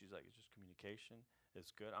guys do? She's like, it's just communication.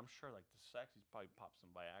 It's good. I'm sure like the sex, he's probably popped some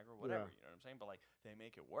Viagra, whatever. Yeah. You know what I'm saying? But like they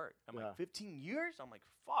make it work. I'm Yeah. like, 15 years? I'm like,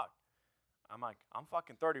 fuck. I'm like, I'm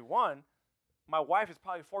fucking 31. My wife is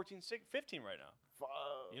probably 14, 15 right now.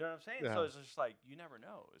 You know what I'm saying? Yeah. So it's just like you never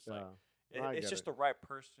know. It's like I it's get just it. the right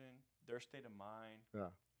person, their state of mind.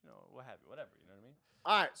 Yeah. You know, what have you, whatever. You know what I mean?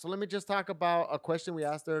 All right, so let me just talk about a question we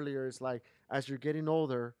asked earlier. Is like, as you're getting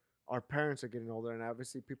older, our parents are getting older, and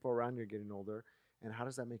obviously people around you are getting older. And how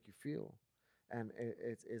does that make you feel? And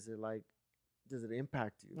is it like, does it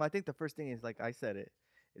impact you? Well, I think the first thing is like I said it.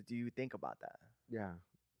 Is do you think about that? Yeah.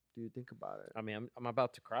 Do you think about it? I mean, I'm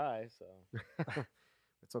about to cry, so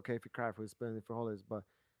It's okay if you cry for spending for holidays, but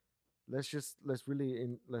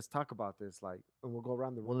let's talk about this. Like, and we'll go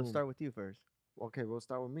around the room. Well, let's start with you first. Okay, we'll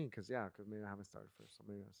start with me because maybe I haven't started first. So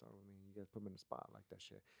maybe I'll start with me. You guys put me in the spot like that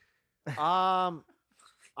shit.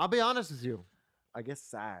 I'll be honest with you. I get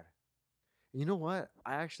sad. You know what?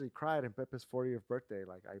 I actually cried in Pepe's 40th birthday.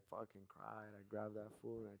 Like I fucking cried. I grabbed that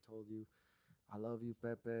food and I told you, I love you,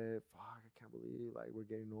 Pepe. Fuck, I can't believe like we're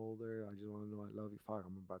getting older. I just want to know I love you. Fuck,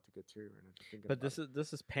 I'm about to get teary right now just thinking but about it.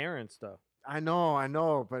 this is parents though. I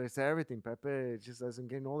know, but it's everything, Pepe. It just as I'm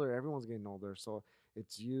getting older, everyone's getting older. So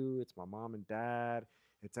it's you, it's my mom and dad,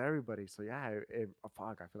 it's everybody. So yeah,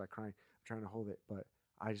 fuck, I feel like crying. I'm trying to hold it, but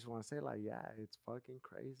I just want to say like, yeah, it's fucking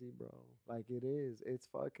crazy, bro. Like it is. It's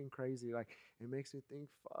fucking crazy. Like it makes me think,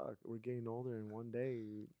 fuck, we're getting older, and one day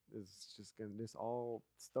it's just gonna this all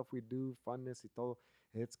stuff we do, funness, y todo,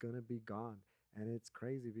 it's gonna be gone. And it's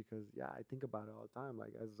crazy because yeah, I think about it all the time.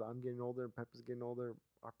 Like as I'm getting older, Peppa's getting older,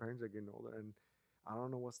 our parents are getting older, and I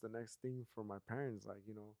don't know what's the next thing for my parents. Like,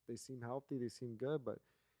 you know, they seem healthy, they seem good, but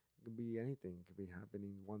it could be anything. It could be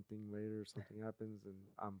happening one thing later, something happens, and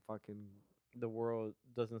I'm fucking The world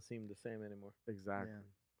doesn't seem the same anymore.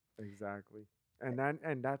 exactly.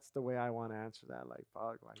 And that's the way I want to answer that. Like,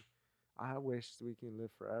 fuck, like I wish we can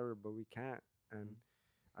live forever, but we can't. And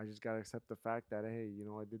I just gotta accept the fact that hey, you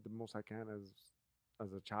know, I did the most I can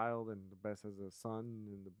as a child, and the best as a son,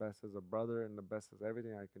 and the best as a brother, and the best as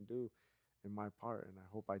everything I can do in my part. And I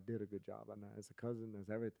hope I did a good job on that as a cousin, as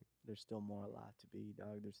everything. There's still more alive to be,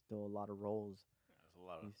 dog. There's still a lot of roles.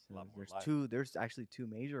 There's a lot more There's life. There's actually two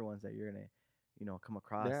major ones that you're gonna, come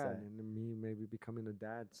across. Yeah, and and then me maybe becoming a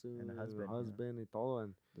dad soon, a husband, yeah. husband, y todo,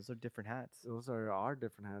 and those are different hats. those are our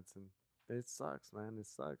different hats, and it sucks, man. It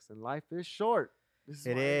sucks, and life is short. This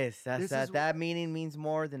It why- is. this That's is that meaning means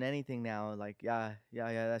more than anything now. Like yeah.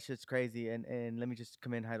 That shit's crazy. And let me just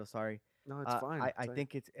come in, Heido. Sorry. No, it's fine. I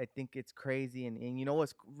think it's crazy. And you know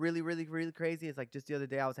what's really really really crazy? It's like just the other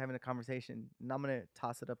day I was having a conversation, and I'm gonna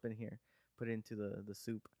toss it up in here, put it into the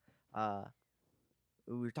soup.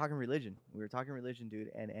 We were talking religion. Dude.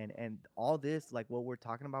 And all this, like what we're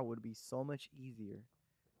talking about, would be so much easier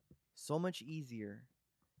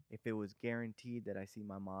if it was guaranteed that I see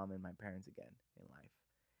my mom and my parents again in life.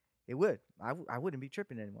 it would. I wouldn't be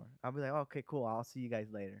tripping anymore. I'd be like, okay, cool. I'll see you guys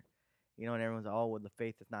later. You know, and everyone's like, oh, well, the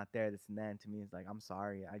faith is not there, this and that. And to me, it's like, I'm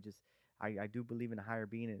sorry. I do believe in a higher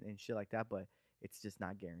being and shit like that, but it's just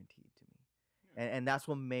not guaranteed to me. And that's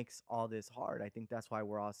what makes all this hard. I think that's why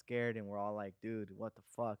we're all scared and we're all like, dude, what the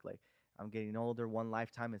fuck? Like, I'm getting older. One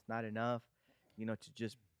lifetime is not enough, you know, to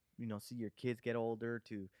just, you know, see your kids get older,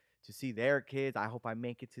 to see their kids. I hope I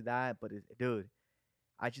make it to that. But, dude,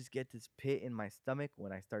 I just get this pit in my stomach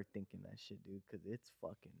when I start thinking that shit, dude, because it's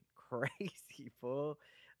fucking crazy, fool.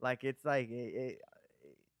 Like, it's like, I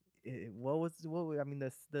mean,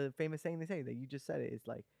 the famous saying they say that you just said it. It's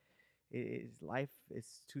like, life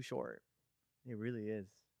is too short. It really is.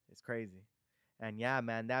 It's crazy. And yeah,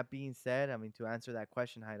 man, that being said, I mean, to answer that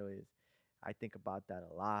question, Heido, is I think about that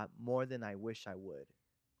a lot more than I wish I would.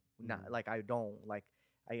 Not like I don't. Like,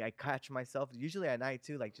 I catch myself usually at night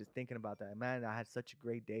too, like just thinking about that. Man, I had such a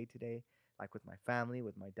great day today, like with my family,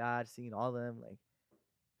 with my dad, seeing all of them. Like,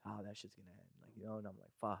 oh, that shit's gonna end. Like, you know, and I'm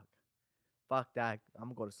like, fuck that. I'm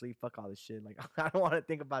gonna go to sleep. Fuck all this shit. Like, I don't want to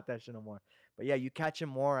think about that shit no more. But yeah, you catch it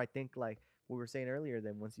more. I think like we were saying earlier,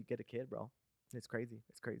 than once you get a kid, bro. It's crazy.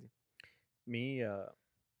 It's crazy. Me,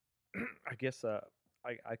 I guess I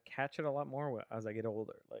catch it a lot more as I get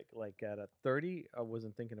older. Like at 30, I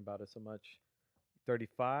wasn't thinking about it so much.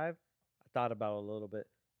 35, I thought about it a little bit.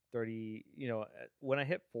 30, you know, when I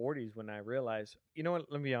hit 40s, when I realized, you know what,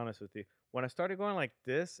 let me be honest with you. When I started going like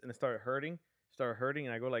this and it started hurting,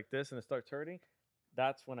 and I go like this and it starts hurting,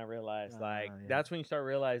 that's when I realized, that's when you start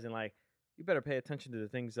realizing, like, you better pay attention to the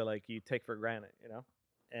things that, like, you take for granted, you know?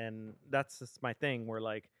 And that's just my thing, where,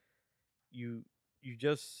 like, you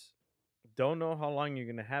just don't know how long you're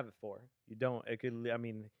going to have it for. You don't. It could, I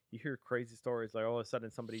mean, you hear crazy stories, like, all of a sudden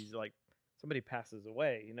somebody passes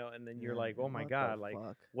away, you know, and then you're like, oh my God, like,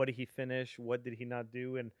 what did he finish? What did he not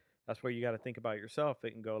do? And that's where you got to think about yourself.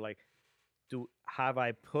 It can go like, have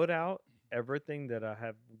I put out everything that I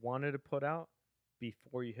have wanted to put out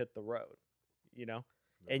before you hit the road, you know?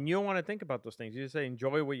 No. And you don't want to think about those things. You just say,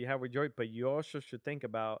 enjoy what you have, enjoy, but you also should think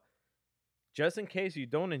about, just in case you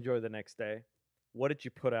don't enjoy the next day, what did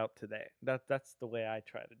you put out today? That's the way I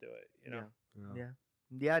try to do it, you know?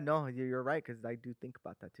 Yeah, no, you're right, because I do think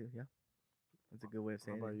about that too, yeah. That's a good way of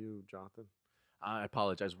saying it. How about you, Jonathan? I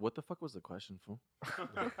apologize. What the fuck was the question, fool?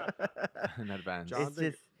 In advance.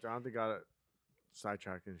 Jonathan got it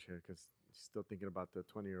sidetracked and shit because he's still thinking about the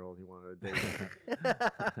 20-year-old he wanted to date.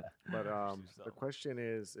 But the question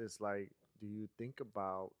is like, do you think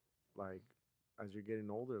about, like, as you're getting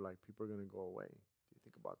older, like, people are gonna go away? Do you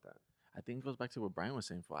think about that? I think it goes back to what Brian was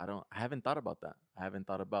saying. I haven't thought about that. I haven't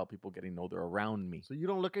thought about people getting older around me. So you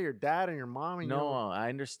don't look at your dad and your mom and I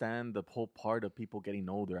understand the whole part of people getting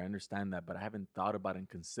older. I understand that, but I haven't thought about and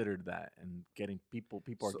considered that. And getting people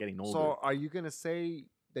are getting older. So are you gonna say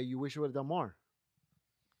that you wish you would have done more?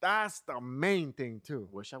 That's the main thing too.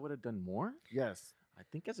 Wish I would have done more? Yes. I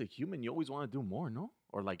think as a human, you always want to do more, no?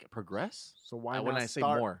 Or like progress. So why not when I say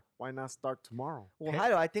more? Why not start tomorrow? Well,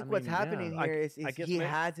 Heido, I think what's happening here is he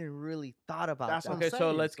hasn't really thought about that. that. Okay,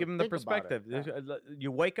 so let's give him the perspective.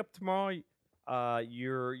 You wake up tomorrow,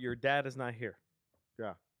 your dad is not here.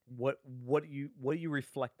 Yeah. What do you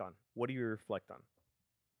reflect on? What do you reflect on?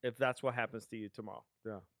 If that's what happens to you tomorrow.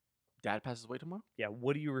 Yeah. Dad passes away tomorrow? Yeah.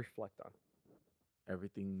 What do you reflect on?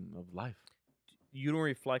 Everything of life. You don't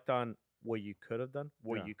reflect on what you could have done,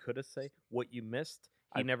 what you could have said, what you missed.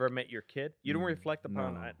 He never met your kid. You don't reflect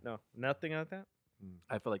upon that. No, nothing like that.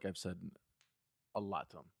 I feel like I've said a lot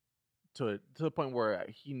to him, to the point where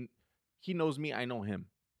he knows me, I know him.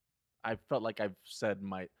 I felt like I've said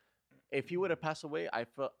if he would have passed away,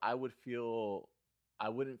 I wouldn't feel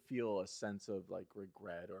a sense of like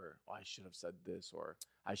regret or I should have said this or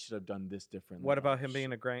I should have done this differently. What about him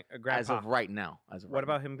being a grandpa? As of right now. What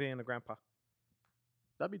about him being a grandpa?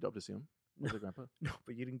 That'd be dope to see him. As a grandpa. No,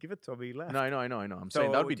 but you didn't give it to him. He left. No, I know. I'm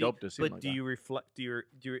saying that'd be dope to see him. But do you reflect? Do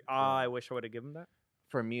you? I wish I would have given him that.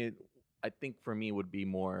 For me, I think for me it would be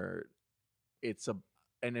more.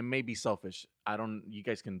 And it may be selfish. You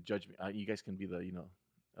guys can judge me. You guys can be the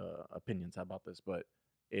opinions about this. But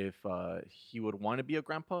if he would want to be a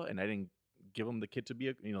grandpa, and I didn't give him the kid to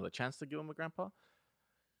be the chance to give him a grandpa,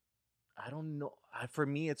 I don't know. For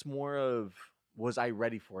me, it's more of, was I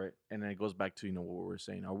ready for it? And then it goes back to, what we're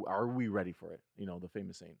saying. Are we ready for it? The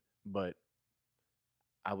famous saying. But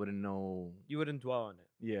I wouldn't know. You wouldn't dwell on it.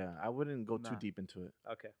 Yeah, I wouldn't go too deep into it.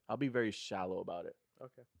 Okay. I'll be very shallow about it.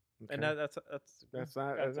 Okay. And that's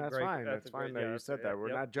fine. That's fine that you said that.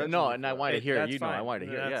 We're not judging. No, and I wanted to hear it. I wanted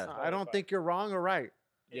to hear it. Yeah. I don't think you're wrong or right.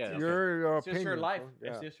 Yeah, your it's opinion. just your life.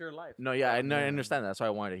 Yeah. It's just your life. No, yeah, I understand that. That's why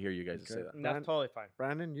I wanted to hear you guys say that. That's totally fine.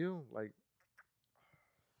 Brandon, you like.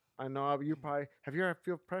 I know you probably have you ever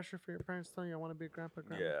feel pressure for your parents telling you I want to be a grandpa,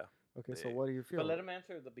 grandma? Yeah. Okay, so They- what do you feel? But let him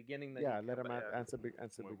answer the beginning. That yeah, you let come him back- answer.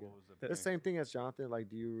 Answer What begin. was the The thing? same thing as Jonathan. Like,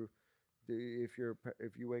 do you if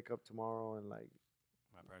you wake up tomorrow and like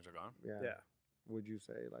My parents are gone. Yeah. would you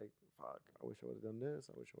say like fuck? I wish I would have done this.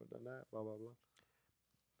 I wish I would have done that. Blah blah blah.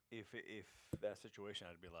 If that situation,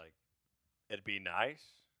 I'd be like, it'd be nice,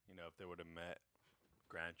 if they would have met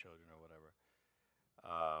grandchildren or whatever.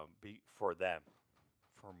 Be for them.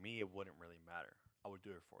 For me, it wouldn't really matter. I would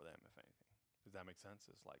do it for them, if anything. Does that make sense?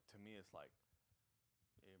 It's like to me, it's like,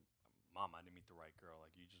 Mom, I didn't meet the right girl.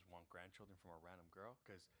 Like you just want grandchildren from a random girl,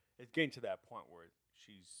 because it's getting to that point where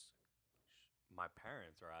my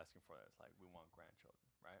parents are asking for that. It's like we want grandchildren,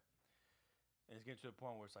 right? And it's getting to the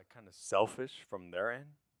point where it's like kind of selfish from their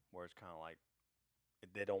end, where it's kind of like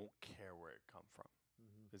they don't care where it come from.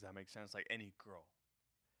 Does that make sense? Like any girl.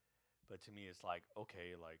 But to me, it's like,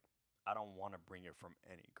 okay, like I don't want to bring it from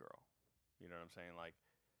any girl. You know what I'm saying? Like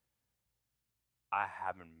I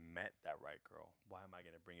haven't met that right girl. Why am I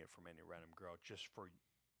going to bring it from any random girl just for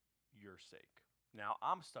your sake? Now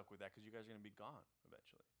I'm stuck with that because you guys are going to be gone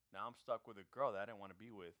eventually. Now I'm stuck with a girl that I didn't want to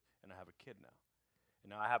be with, and I have a kid now.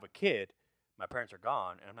 And now I have a kid. My parents are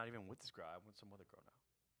gone, and I'm not even with this girl. I'm with some other girl now.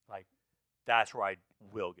 Like, that's where I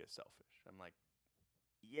will get selfish. I'm like,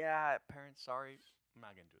 yeah, parents, sorry. I'm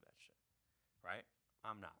not going to do that shit. Right?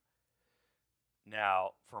 I'm not.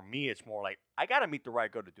 Now, for me, it's more like, I got to meet the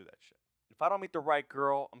right girl to do that shit. If I don't meet the right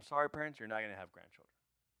girl, I'm sorry, parents, you're not going to have grandchildren.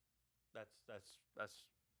 That's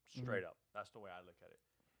straight up. That's the way I look at it.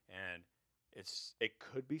 And it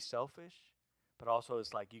could be selfish, but also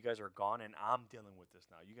it's like you guys are gone and I'm dealing with this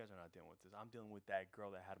now. You guys are not dealing with this. I'm dealing with that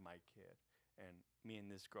girl that had my kid, and me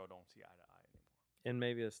and this girl don't see eye to eye anymore. And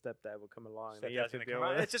maybe a stepdad will come along. and you have Stepdad's to gonna deal come out,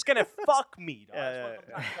 with it. it's just gonna fuck me, dog. Yeah, That's what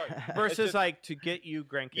yeah, I'm trying to tell you. Versus It's just- like to get you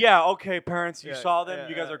grandkids. yeah, okay, parents, you Yeah, saw them. yeah,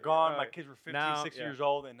 You guys yeah, are gone. yeah, My right. kids were 15, Now, 16 yeah. years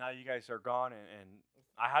old, and now you guys are gone. And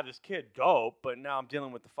I had this kid, dope, but now I'm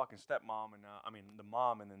dealing with the fucking stepmom, and the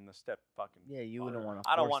mom, and then the step fucking. Yeah, you wouldn't father. want to.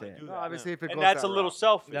 I don't want to it. do No, that. obviously, if it and goes that's that a little route.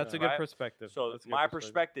 selfish. That's a right? good perspective. So That's a good my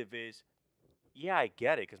perspective is, yeah, I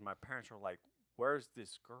get it, because my parents were like, "Where's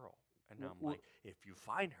this girl?" And I'm W- like, "If you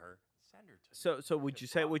find her, send her to me." So would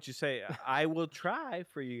you say I will try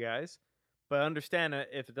for you guys, but understand that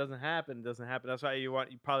if it doesn't happen, it doesn't happen. That's why you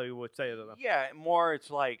probably would say it. Yeah, more.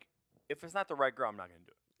 It's like, if it's not the right girl, I'm not gonna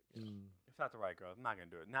do it. Mm. If it's not the right girl, I'm not gonna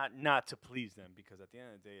do it. Not to please them, because at the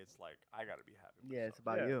end of the day, it's like I gotta be happy. with Yeah, it's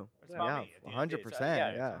myself. about Yeah. you. It's about yeah, me. At the end of the day, it's- 100%. yeah,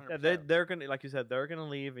 it's Yeah. 100%. Yeah, they're gonna, like you said, they're gonna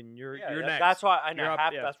leave, and you're Yeah, next. That's why I You're up,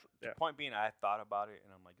 have. yeah, That's yeah. the point being. I thought about it,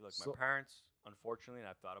 and I'm like, look, So- my parents, unfortunately, and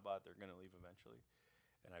I've thought about it, they're gonna leave eventually,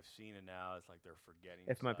 and I've seen it now. It's like they're forgetting.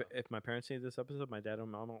 If stuff. my parents see this episode, my dad and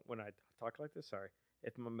mom, when I talk like this, sorry,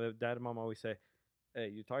 if my dad and mom always say, "Hey,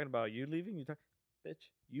 you talking about you leaving? Bitch,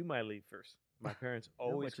 you might leave first." My parents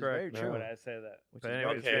always which is very correct me true. when I say that. Which But is very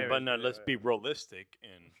anyways, okay, but anyways, now let's be yeah. realistic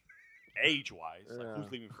and age-wise. Like, Yeah.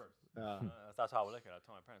 who's leaving first? Yeah. That's how I look at it. I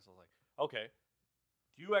told my parents, I was like, okay,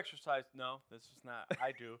 do you exercise? No, this is not.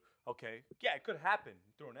 I do. Okay, yeah, it could happen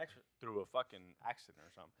through a fucking accident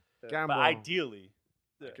or something. Gamble. But ideally,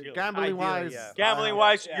 Gambling wise, yeah. gambling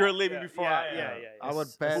wise, you're leaving yeah, before yeah, I am. yeah. I would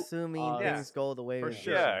Ass- bet assuming odds. things go the way For it sure.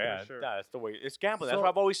 should. Yeah, yeah, sure. that's the way. It's gambling. That's So- what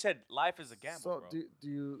I've always said. Life is a gamble, So bro. do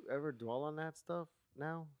you ever dwell on that stuff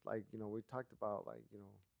now? Like, we talked about like,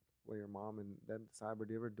 where your mom and them decide, but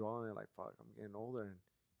do you ever dwell on it like, fuck, I'm getting older, and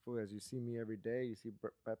fool, as you see me every day, you see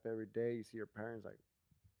Pep every day, you see your parents, like,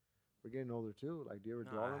 we're getting older too. Like, do you ever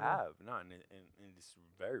No, dwell on I that? have. No, and it's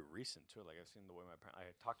very recent too. Like I've seen the way my parents. I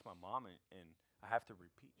had talked to my mom, and I have to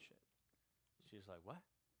repeat shit. She's like, "What?"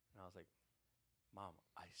 And I was like, "Mom,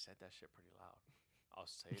 I said that shit pretty loud. I'll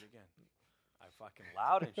say it again. I fucking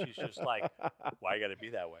loud." And she's just like, "Why you gotta be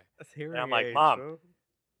that way?" That's I'm hearing like, aids, "Mom, bro.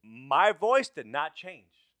 My voice did not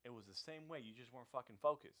change. It was the same way. You just weren't fucking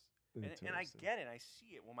focused." And I Interesting. get it. I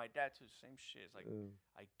see it. When my dad says the same shit, it's like, Mm.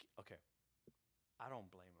 okay, I don't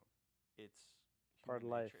blame him. It's Part of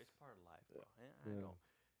human life. nature. It's part of life, bro. Yeah.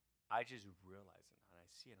 I just realize it and I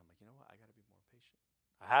see it. I'm like, you know what? I gotta be more patient.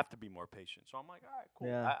 I have to be more patient. So I'm like, all right, cool.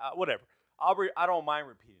 Yeah. Whatever. I don't mind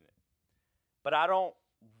repeating it, but I don't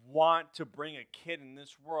want to bring a kid in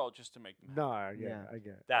this world just to make them happy. No, I get Yeah. it. I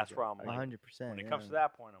get it. That's I get where it, I'm I like, get it. 100%. When it comes to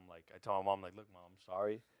that point, I'm like, I tell my mom, like, look, Mom, I'm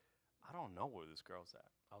sorry. I don't know where this girl's at.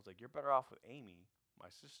 I was like, you're better off with Amy, my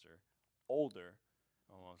sister, older.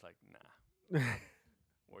 And I was like, nah.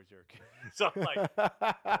 Where's your kid? So I'm like, oh,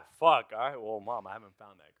 fuck. All right, well, Mom, I haven't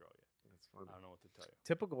found that girl yet. That's funny. I don't know what to tell you.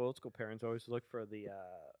 Typical old school parents always look for the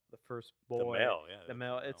first boy, The male, yeah. the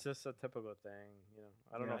male. It's just a typical thing,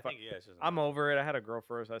 I don't know I if I, think, yeah, it's just I'm over it. I had a girl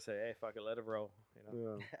first. I say, hey, fuck it, let it roll.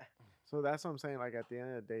 Yeah. So that's what I'm saying. Like at the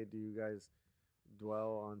end of the day, do you guys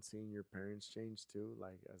dwell on seeing your parents change too,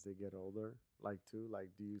 like as they get older? Like too, like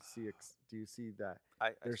do you see that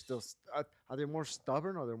they're still are they more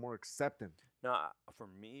stubborn or they're more acceptant? No, for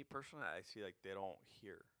me personally, I see like they don't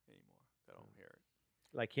hear anymore. They don't hear it.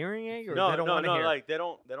 Like hearing aid, or No, they don't no, want to no. hear? Like they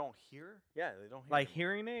don't hear. Yeah, they don't hear. Like anymore.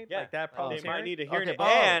 hearing aid, Yeah, like that. Problem they might need a Okay, hearing aid, but-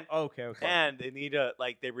 and okay. and they need a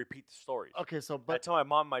like they repeat the stories. Okay, so I but tell my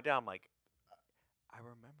mom, and my dad, I'm like, I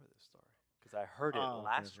remember this story because I heard it Oh, okay,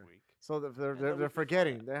 last okay. week, so they're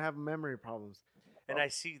forgetting. They have memory problems. and Oh, I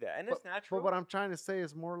see that, and it's natural. But what I'm trying to say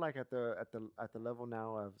is more like at the level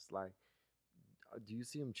now of like, do you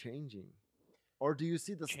see them changing, or do you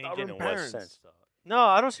see the Changing stubborn in parents? what sense, though? No,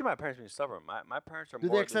 I don't see my parents being stubborn. My parents are Do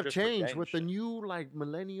more. they accept just change forgetting with the shit. new like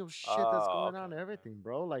millennial shit that's Oh, going okay, on and okay. everything,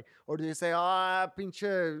 bro? Like, or do they say, ah,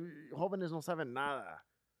 pinche jóvenes no saben nada?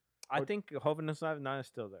 I think Jovenes Nine is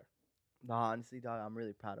still there. No, honestly, dog, I'm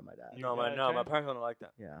really proud of my dad. No, gotta my change? parents don't like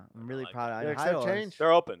that. Yeah, I'm don't really like proud. that. I They mean, accept Jairo is- change?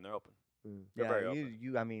 They're open. They're open. Mm. They're Yeah, very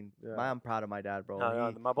you. I mean, Yeah. I'm proud of my dad, bro.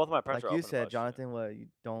 No, He- both of my parents like are you open said, about shit. Jonathan, what you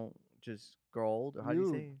don't just grow old. Or how do you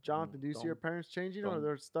say? Jonathan, do you see your Don't- parents changing or don't-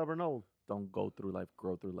 they're stubborn old? Don't go through life,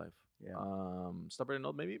 grow through life. Yeah. Stubborn and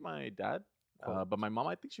old, maybe my dad. Quote. But my mom,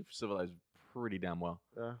 I think she civilized pretty damn well.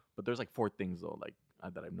 Yeah. But there's like 4 things though, like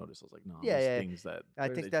that I've noticed. I was like, no, Yeah, there's yeah. things that I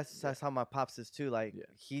There's- think that's how my pops is too. Like Yeah.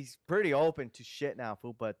 he's pretty open to shit now,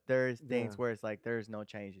 fool. But there's things Yeah. where it's like there's no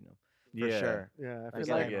changing him for yeah. sure. Yeah, I Like,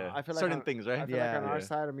 feel like, yeah. I feel like certain on, things, I right? feel like on Yeah. our Yeah.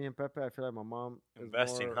 side of me and Pepe, I feel like my mom is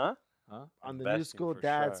Investing, more, huh? Huh? on the new Investing school. for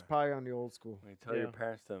Dad's sure. probably on the old school. When you tell your Yeah.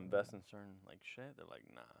 parents to invest in certain like shit, they're like,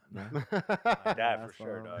 nah. Nah. My dad for That's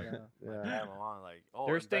sure, what dog. I'm- My Yeah. dad, my mom, like, oh,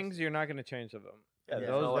 There's invest things in- you're not going to change of them. Yeah, Yeah, there's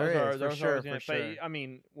no, no there way. is, for those sure, always for gonna- sure. But I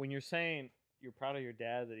mean, when you're saying you're proud of your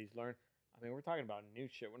dad that he's learned, I mean, we're talking about new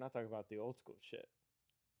shit. We're not talking about the old school shit.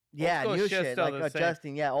 Yeah, school new shit's shit, still like the same.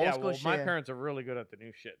 adjusting. Yeah, old yeah, school well, shit. my parents are really good at the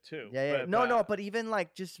new shit too. Yeah, yeah. But, No, but even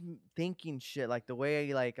like just thinking shit, like the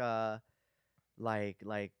way like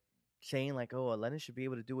saying like, oh, Elena should be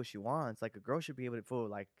able to do what she wants, like a girl should be able to feel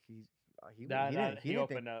like he That- didn't he didn't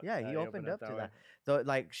opened think, up. yeah, Yeah, he opened up to way. that. So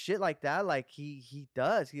like shit like that, like he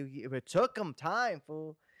does. He it took him time,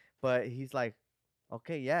 fool, but he's like,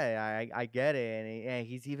 okay, yeah, I get it, and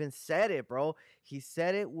he's even said it, bro. He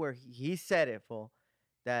said it where he said it, fool,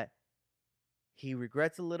 that he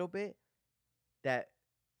regrets a little bit that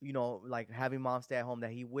like having mom stay at home,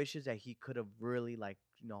 that he wishes that he could have really like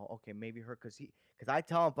okay, maybe her because I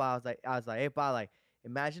tell him, I was like, hey, pa, like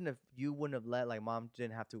imagine if you wouldn't have let like mom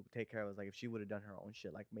didn't have to take care of us, like if she would have done her own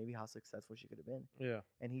shit, like maybe how successful she could have been. Yeah,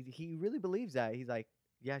 And he really believes that. He's like,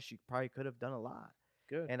 yeah, she probably could have done a lot.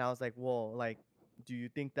 good. And I was like, well, like, do you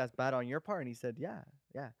think that's bad on your part? And he said, yeah.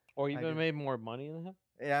 or I even do. made more money than him.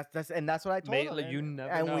 And that's what I told him. Like, you man.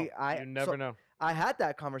 never and know. you you never so know. I had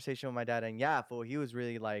that conversation with my dad, and yeah, fool, he was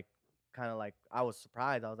really like, kind of like, I was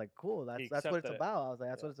surprised. I was like, cool, that's what it's accepted it. about. I was like,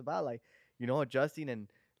 that's Yeah. what it's about. Like, adjusting and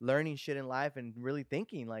learning shit in life and really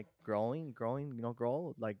thinking, like growing,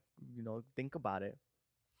 grow, like, think about it.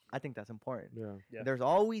 I think that's important. Yeah. Yeah. There's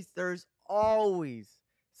always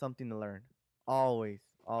something to learn. Always.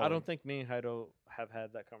 I don't think me and Heido have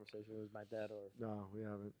had that conversation with my dad or. No, we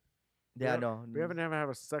haven't. Yeah, have- no. We haven't ever had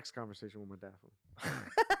a sex conversation with my dad.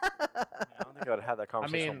 I don't think I would have that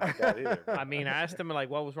conversation mean- with my dad either. bro. I mean, I asked him like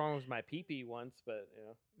what was wrong with my pee-pee once, but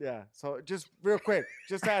Yeah. So just real quick,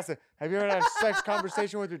 just ask it. Have you ever had a sex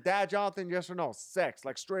conversation with your dad, Jonathan? Yes or no? Sex,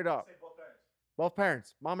 like straight up. Both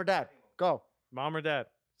parents, mom or dad. Go. mom or dad,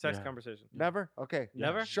 sex Yeah. conversation. Never. Okay.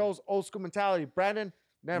 Never? Shows old school mentality. Brandon.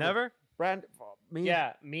 Never. Never? Brandon. Me.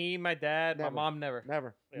 Yeah, me, my dad, Never. my mom, never.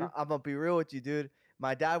 Never. Yeah. I'm gonna be real with you, dude.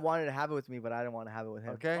 My dad wanted to have it with me, but I didn't want to have it with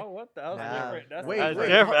him. Okay. Oh, what the? That was Nah. different. That's Wait, That's wait,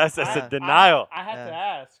 different. That's uh, a denial. I had to Yeah.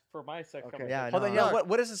 ask for my sex Okay. conversation. Yeah, Hold on, no. yeah. Look.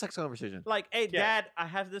 What is a sex conversation? Like, hey, Yeah. dad, I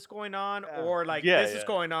have this going on, Yeah. or like Yeah, this is yeah.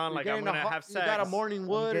 going on. You're Like, I'm getting a gonna ho- have sex. You got a morning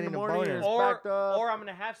wood in getting the a morning. boner. And it's backed up. or I'm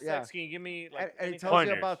gonna have sex. Yeah. Can you give me like? And any he type tells of-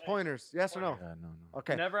 you Pointers. about pointers. Yes or no? Yeah, no.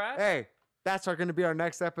 Okay. Never asked. Hey, that's going to be our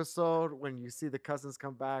next episode when you see the cousins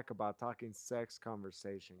come back about talking sex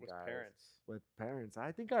conversation, With guys. parents. With parents.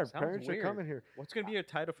 I think our Sounds parents weird. are coming here. What's gonna be your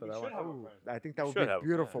title for We that should one? have a Ooh, friend. I think that would Should be have a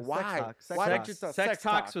beautiful. friend. Sex Why? talk, sex Why talk. don't you talk Sex talks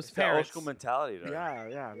talk? with It's that old parents. school mentality. Though.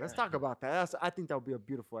 Yeah. Let's talk about that. I think that would be a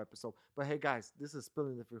beautiful episode. But hey, guys, this is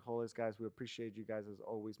Spilling the Frijoles, guys. We appreciate you guys as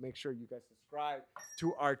always. Make sure you guys subscribe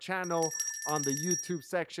to our channel on the YouTube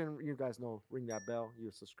section. You guys know, ring that bell.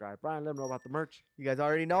 You subscribe. Brian, let them know about the merch. You guys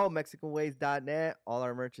already know MexicanWays.net. All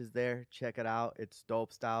our merch is there. Check it out. It's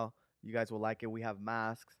dope style. You guys will like it. We have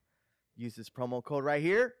masks. Use this promo code right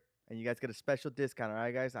here, and you guys get a special discount. All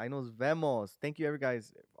right, guys. I know Vemos. Thank you,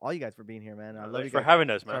 all you guys for being here, man. I love you Thanks for guys. having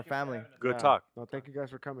us, It's our man. family. Good Yeah. talk. No, thank you guys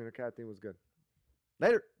for coming. Okay, I think it was good.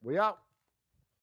 Later. We out.